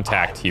make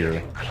contact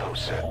here.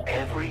 Closer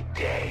every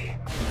day.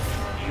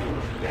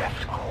 You've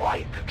left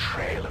quite the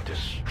trail of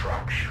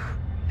destruction.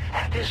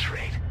 At this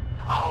rate,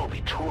 I'll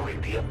be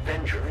touring the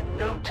Avenger in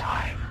no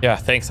time. Yeah,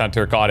 thanks,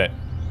 Hunter. Got it.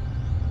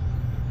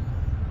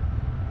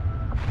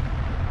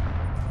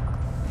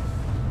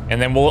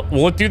 And then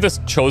we'll do this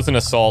Chosen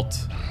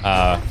Assault.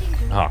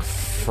 Oh,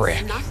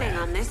 frick. Nothing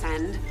on this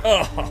end.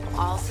 Oh.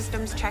 All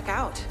systems check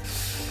out.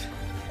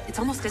 It's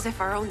almost as if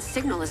our own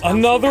signal is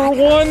another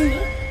one.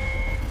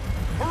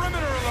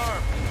 Perimeter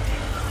alarm.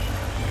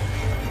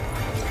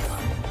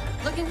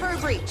 Looking for a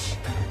breach.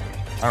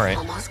 All right.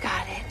 Almost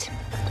got it.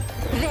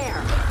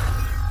 There.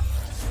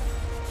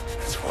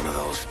 It's one of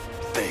those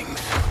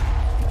things.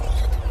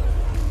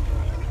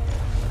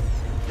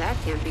 That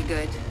can't be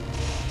good.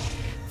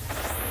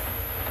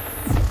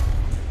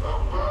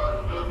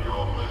 Abandon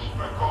your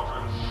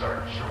misbegotten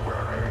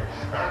sanctuary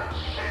and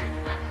seek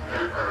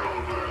the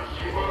Elder's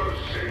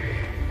mercy.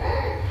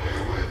 Only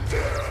with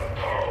their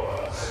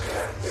power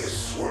can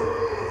this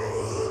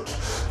world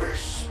be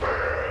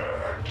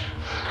spared.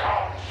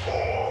 Come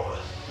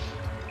forth.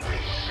 Be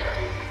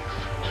saved.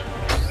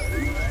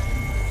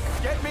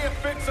 Get me a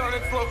fix on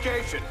its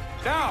location.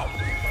 Now!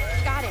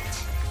 Got it.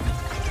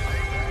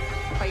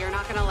 But you're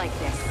not gonna like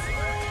this.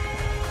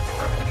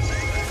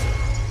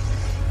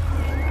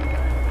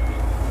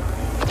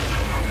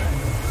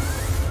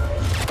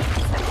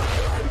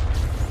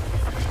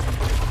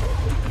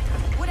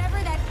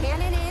 Whatever that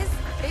cannon is,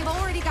 they've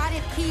already got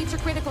it keyed to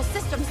critical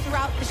systems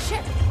throughout the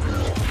ship.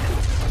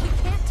 We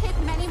can't take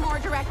many more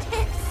direct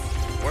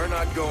hits. We're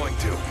not going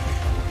to.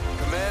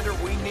 Commander,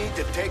 we need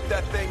to take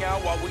that thing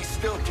out while we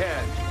still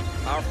can.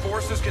 Our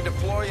forces can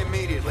deploy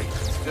immediately.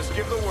 Just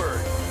give the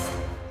word.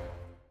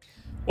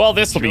 Well,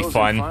 this will be Chosen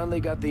fun. Finally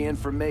got the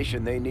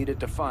information they needed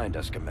to find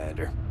us,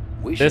 Commander.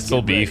 This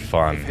will be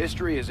fun. If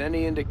history is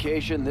any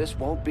indication, this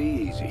won't be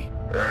easy.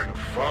 And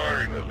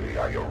finally,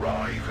 I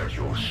arrive at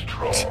your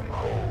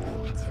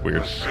stronghold. It's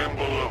weird. A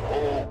symbol of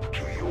hope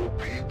to your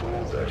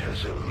people that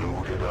has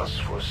eluded us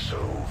for so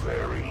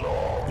very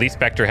long. Elite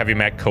Spectre, Heavy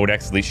Mech,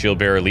 Codex, Elite Shield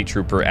Bearer, Elite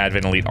Trooper,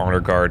 Advent Elite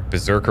Honor Guard,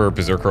 Berserker,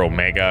 Berserker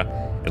Omega,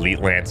 Elite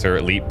Lancer,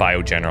 Elite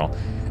Bio General.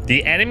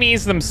 The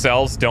enemies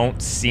themselves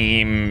don't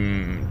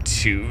seem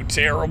too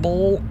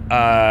terrible.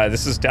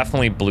 This is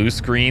definitely blue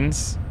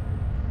screens.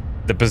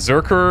 The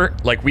Berserker,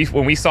 like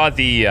when we saw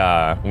the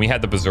when we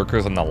had the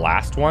Berserkers on the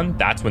last one,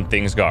 that's when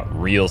things got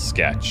real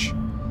sketch.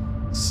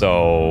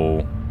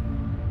 So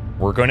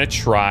we're gonna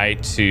try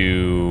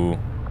to,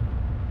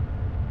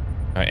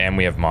 and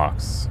we have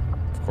MOCX,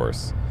 of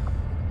course.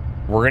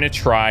 We're gonna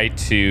try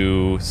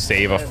to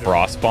save a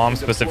frost bomb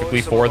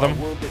specifically for them.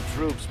 Wounded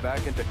troops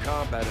back into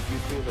combat if you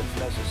feel it's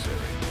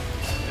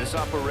necessary. This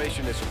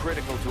operation is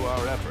critical to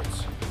our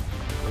efforts.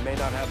 We may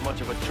not have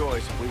much of a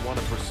choice if we want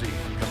to proceed.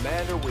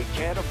 Commander, we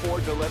can't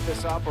afford to let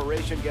this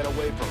operation get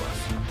away from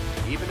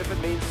us. Even if it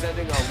means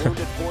sending our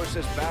wounded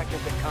forces back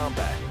into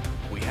combat.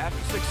 We have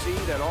to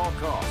succeed at all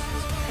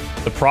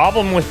costs. The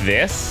problem with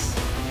this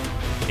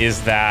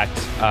is that,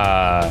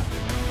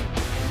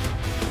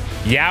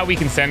 yeah, we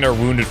can send our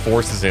wounded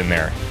forces in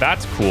there.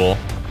 That's cool.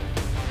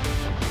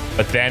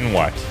 But then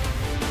what?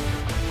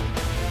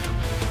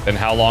 then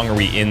how long are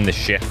we in the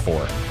shit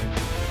for?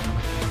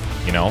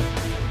 You know?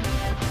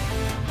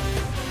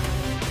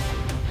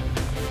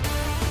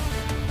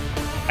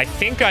 I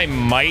think I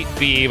might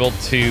be able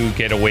to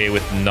get away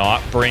with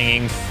not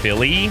bringing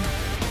Philly.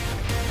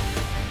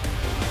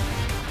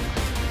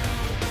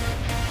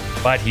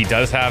 But he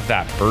does have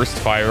that burst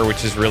fire,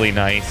 which is really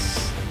nice.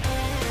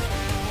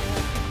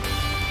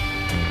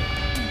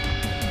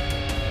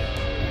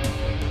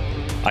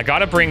 I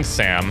gotta bring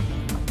Sam.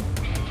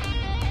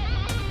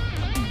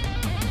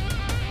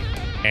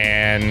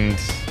 And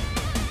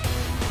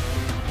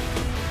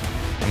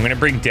I'm gonna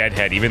bring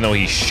Deadhead, even though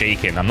he's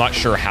shaken. I'm not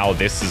sure how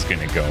this is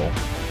gonna go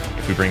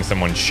if we bring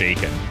someone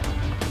shaken.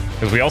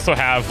 Because we also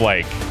have,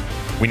 like,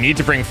 we need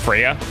to bring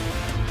Freya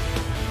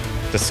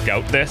to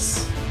scout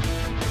this.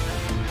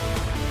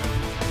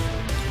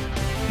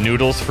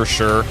 Noodles for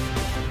sure.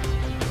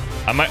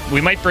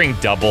 We might bring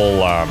double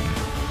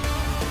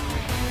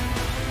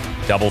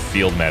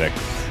field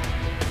medics.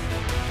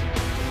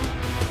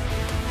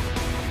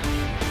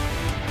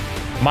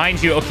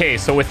 Mind you, okay,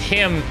 so with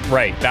him,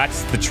 right,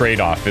 that's the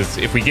trade-off, is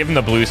if we give him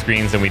the blue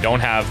screens and we don't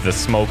have the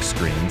smoke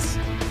screens.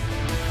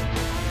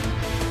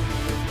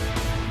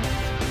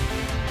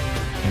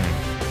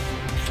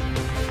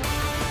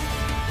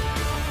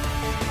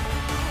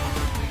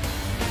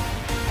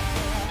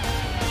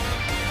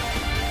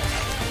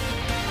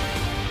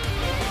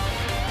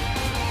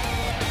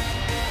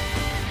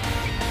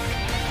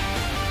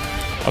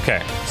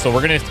 Okay, so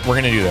we're gonna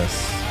do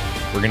this.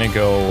 We're gonna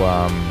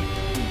go.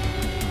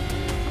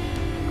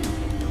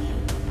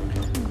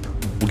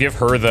 We'll give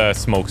her the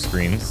smoke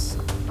screens.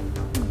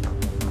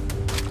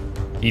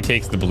 He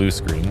takes the blue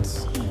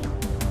screens.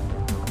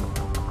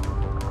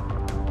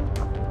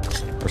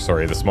 Or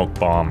sorry, the smoke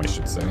bomb, I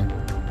should say.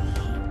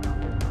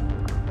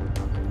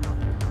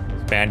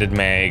 Banded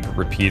mag,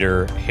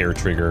 repeater, hair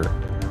trigger.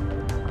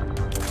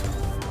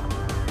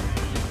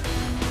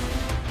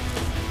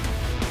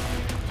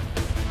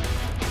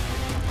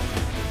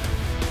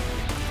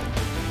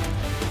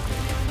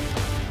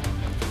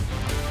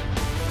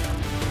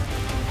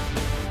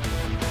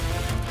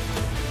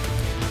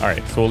 All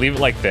right, so we'll leave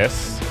it like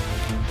this.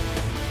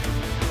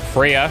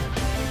 Freya,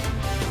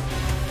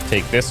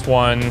 take this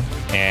one,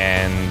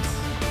 and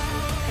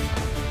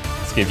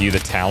let's give you the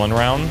Talon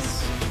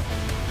rounds.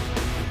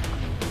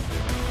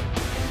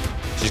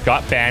 She's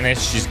got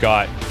Banished. She's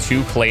got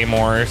 2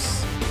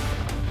 Claymores.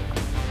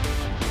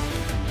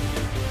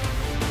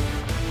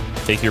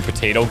 Take your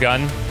potato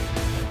gun.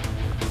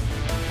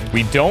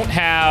 We don't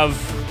have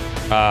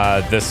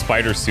the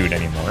spider suit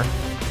anymore.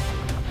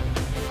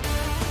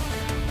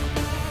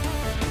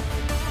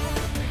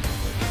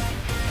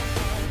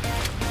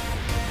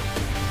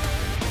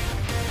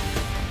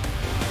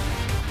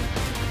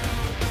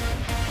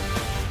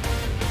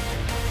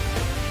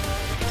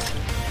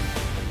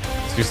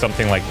 Do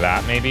something like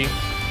that, maybe.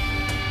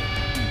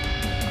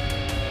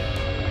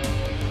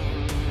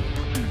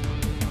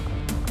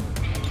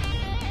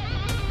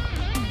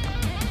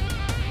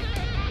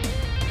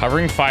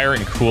 Covering fire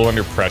and cool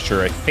under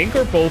pressure, I think,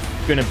 are both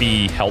going to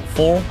be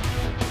helpful.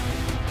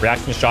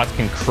 Reaction shots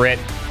can crit,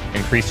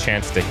 increase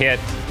chance to hit,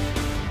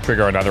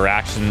 trigger on other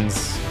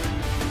actions.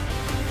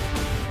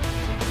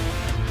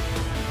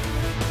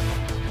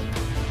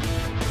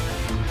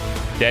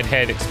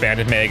 Deadhead,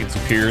 expanded mag, and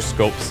superior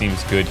scope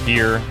seems good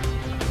here.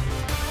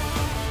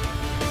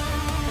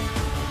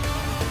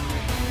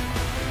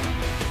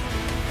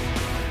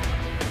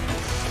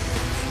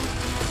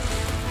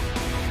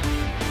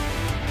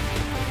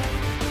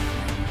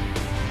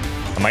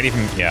 I might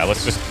even, yeah,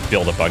 let's just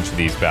build a bunch of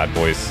these bad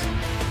boys.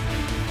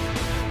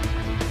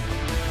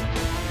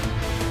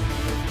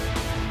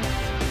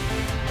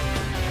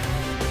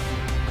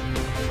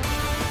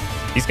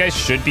 These guys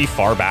should be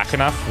far back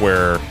enough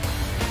where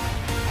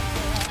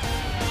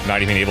I'm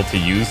not even able to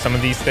use some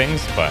of these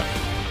things, but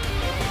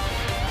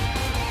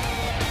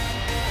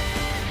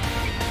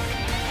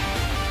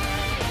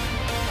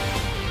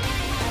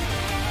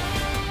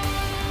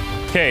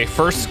okay,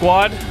 first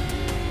squad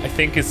I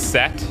think is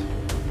set.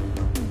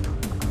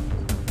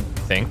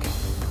 I think.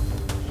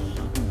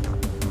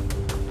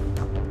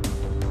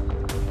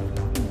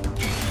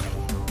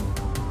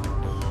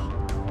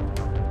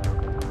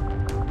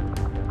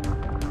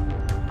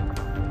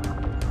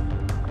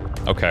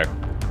 Okay.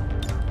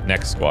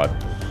 Next squad.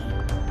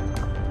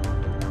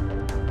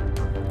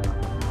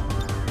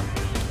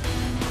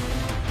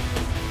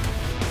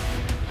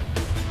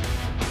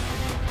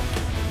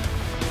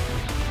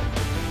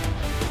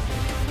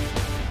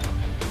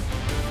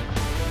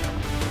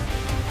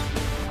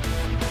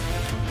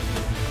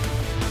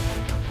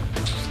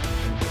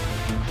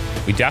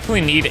 We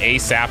definitely need a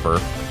sapper.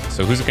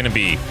 So who's it going to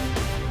be?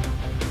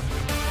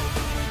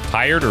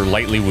 Tired or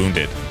lightly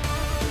wounded?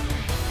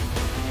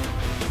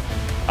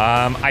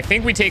 I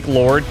think we take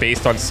Lord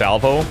based on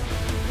salvo.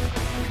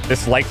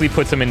 This likely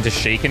puts him into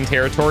shaken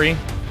territory.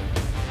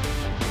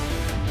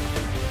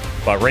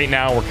 But right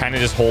now, we're kind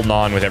of just holding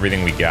on with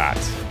everything we got.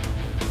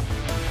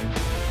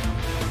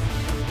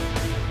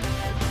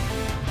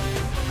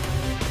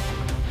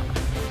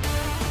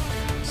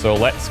 So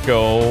let's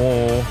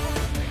go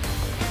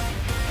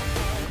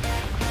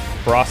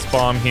Frost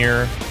Bomb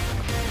here.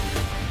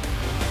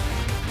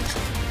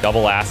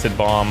 Double Acid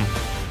Bomb.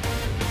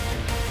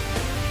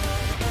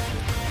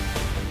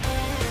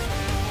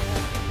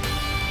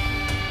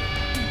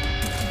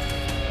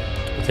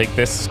 We'll take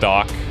this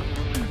stock.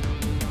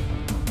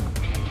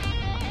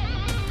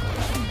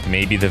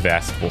 Maybe the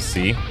vest, we'll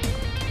see.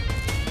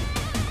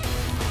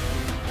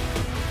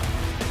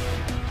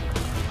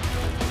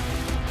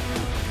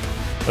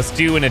 Let's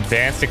do an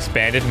advanced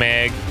expanded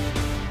mag.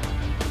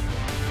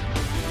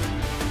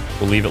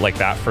 We'll leave it like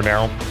that for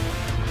now.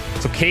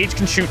 So Cage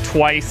can shoot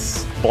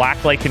twice.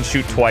 Blacklight can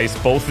shoot twice.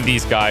 Both of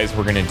these guys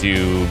we're going to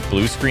do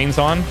blue screens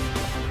on.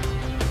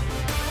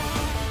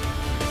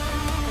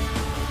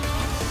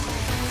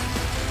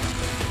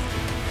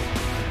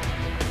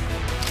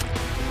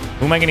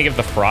 Who am I going to give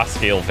the Frost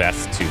Scale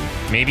vest to?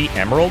 Maybe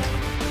Emerald?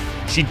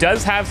 She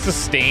does have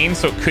sustain,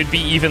 so it could be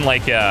even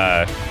like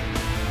a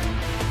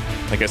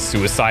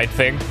suicide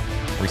thing.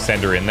 We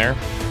send her in there.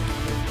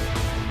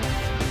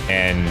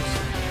 And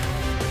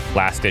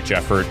last ditch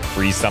effort,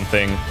 freeze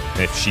something.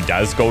 And if she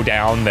does go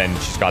down, then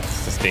she's got the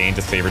sustain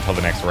to save her till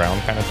the next round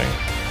kind of thing.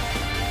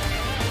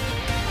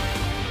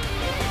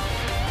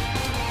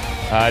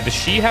 Does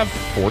she have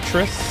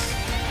Fortress?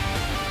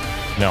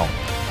 No.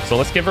 So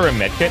let's give her a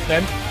medkit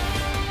then.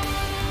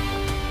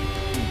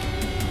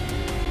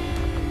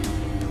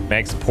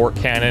 Mag support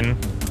cannon.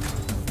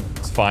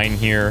 It's fine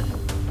here.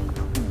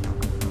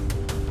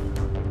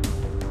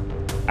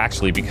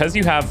 Actually, because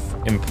you have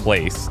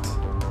emplaced,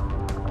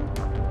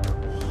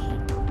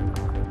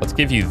 let's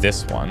give you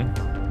this one.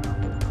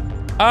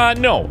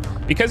 No.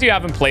 Because you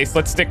have emplaced,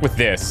 let's stick with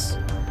this.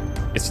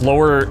 It's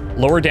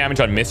lower damage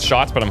on missed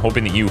shots, but I'm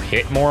hoping that you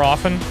hit more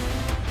often.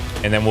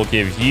 And then we'll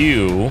give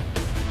you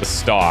the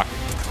stock,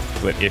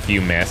 so that if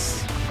you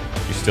miss,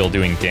 you're still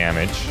doing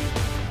damage.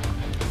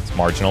 It's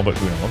marginal, but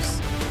who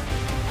knows?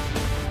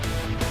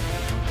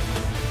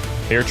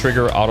 Air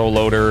trigger,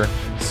 autoloader,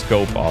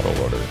 scope,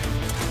 autoloader.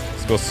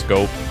 Let's go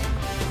scope.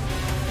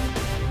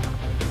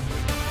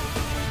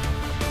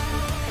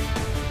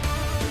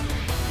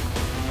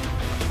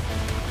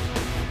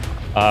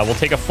 We'll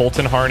take a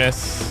Fulton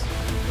harness.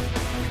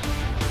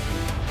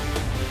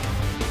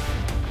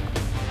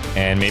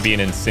 And maybe an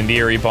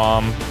incendiary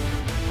bomb.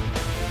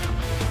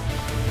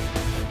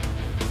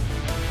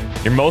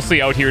 You're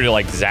mostly out here to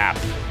like zap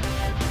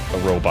the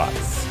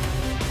robots.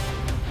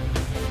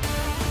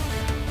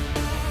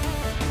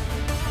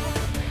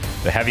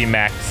 The heavy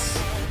mechs,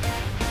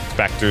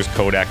 Spectres,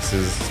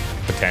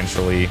 Codexes,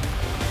 potentially.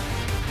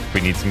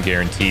 We need some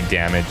guaranteed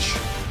damage.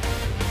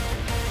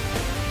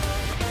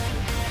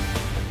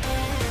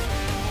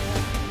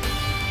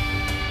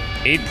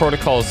 Aid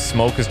protocols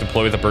smoke is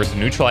deployed with a burst of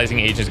neutralizing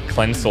agents to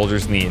cleanse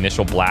soldiers in the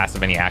initial blast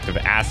of any active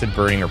acid,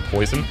 burning, or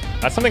poison.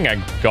 That's something I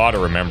gotta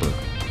remember.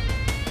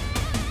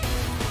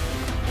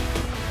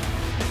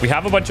 We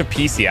have a bunch of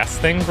PCS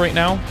things right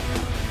now.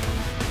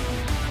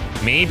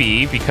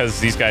 Maybe because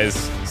these guys,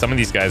 some of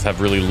these guys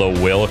have really low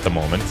will at the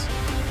moment.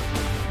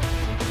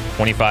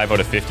 25 out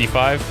of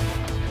 55.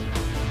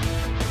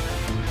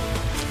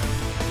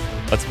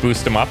 Let's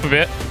boost them up a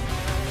bit.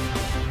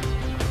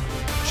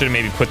 Should have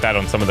maybe put that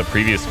on some of the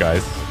previous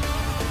guys.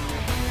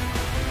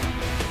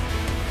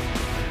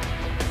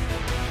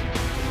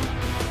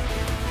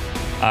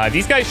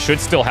 These guys should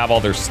still have all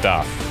their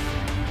stuff.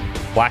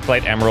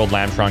 Blacklight, Emerald,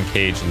 Lambtron,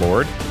 Cage,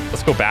 Lord.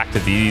 Let's go back to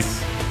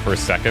these for a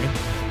second.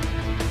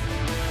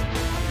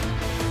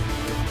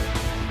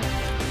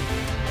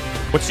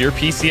 What's your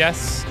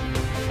PCS?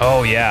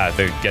 Oh yeah,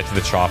 they get to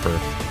the chopper.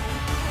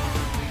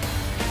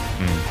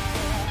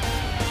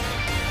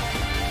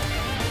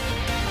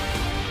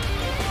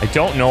 I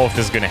don't know if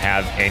this is going to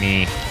have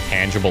any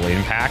tangible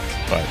impact,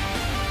 but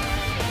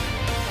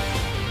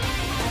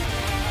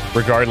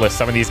regardless,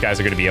 some of these guys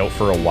are going to be out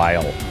for a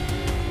while.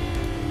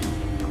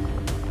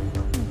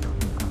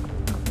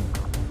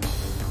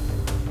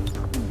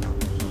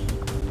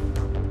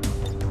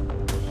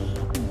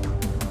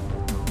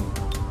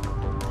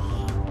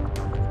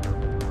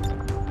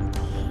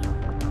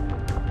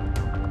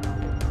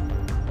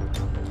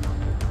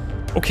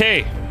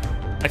 Okay,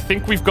 I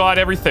think we've got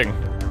everything.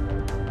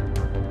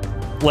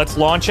 Let's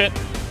launch it.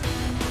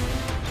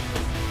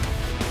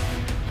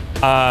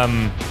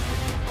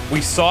 We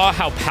saw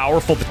how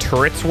powerful the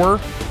turrets were.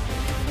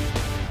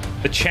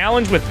 The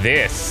challenge with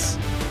this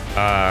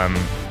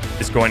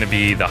is going to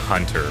be the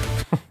Hunter.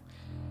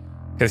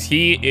 Because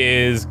he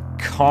is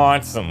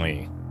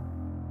constantly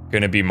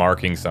going to be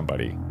marking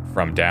somebody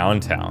from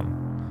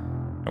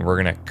downtown. And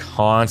we're going to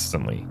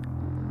constantly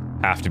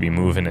have to be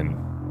moving and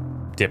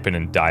dipping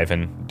and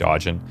diving,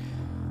 dodging.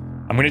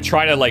 I'm going to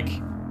try to, like,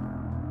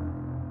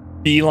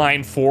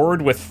 beeline forward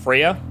with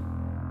Freya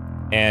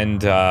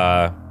and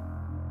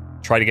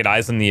try to get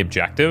eyes on the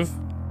objective,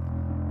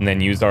 and then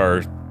use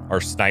our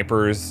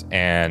snipers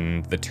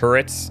and the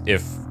turrets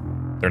if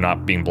they're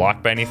not being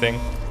blocked by anything.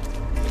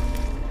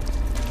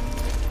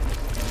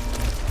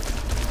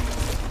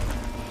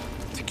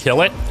 To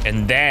kill it,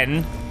 and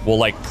then we'll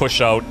like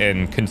push out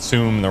and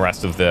consume the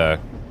rest of the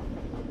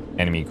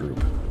enemy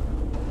group.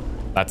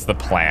 That's the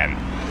plan.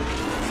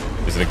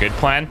 Is it a good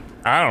plan?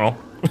 I don't know.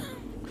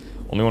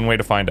 Only one way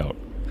to find out.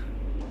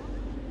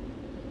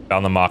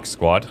 Found the mock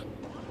squad.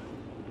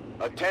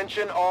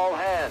 Attention all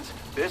hands.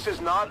 This is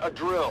not a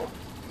drill.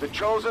 The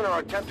Chosen are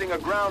attempting a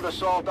ground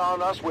assault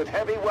on us with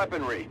heavy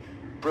weaponry.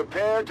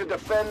 Prepare to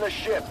defend the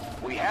ship.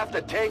 We have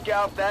to take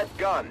out that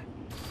gun.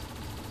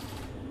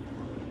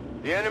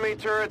 The enemy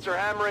turrets are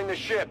hammering the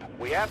ship.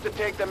 We have to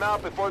take them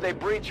out before they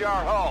breach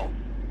our hull.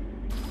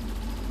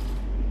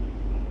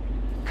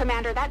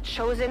 Commander, that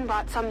Chosen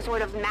brought some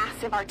sort of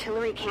massive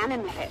artillery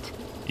cannon with it.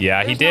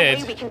 Yeah, he did. There's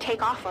no way we can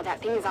take off while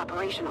that thing is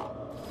operational.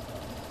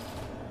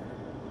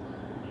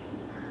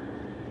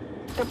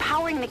 They're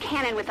powering the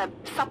cannon with a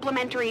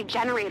supplementary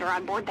generator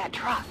on board that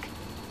truck.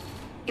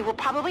 It will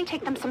probably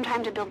take them some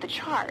time to build the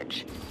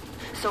charge.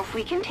 So if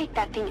we can take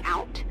that thing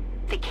out,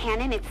 the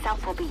cannon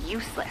itself will be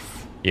useless.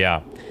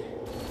 Yeah.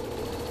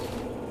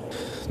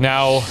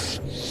 Now,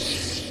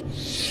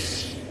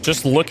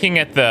 just looking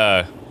at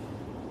the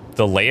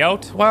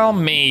layout, well,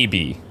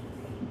 maybe.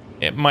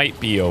 It might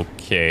be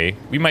okay.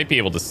 We might be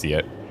able to see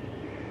it.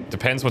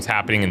 Depends what's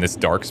happening in this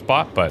dark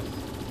spot, but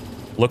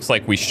looks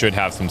like we should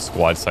have some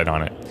squad sight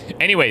on it.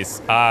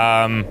 Anyways,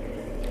 I'm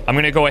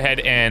going to go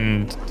ahead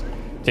and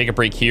take a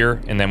break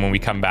here, and then when we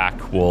come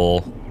back,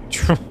 we'll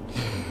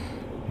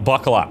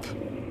buckle up.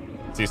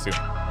 See you soon.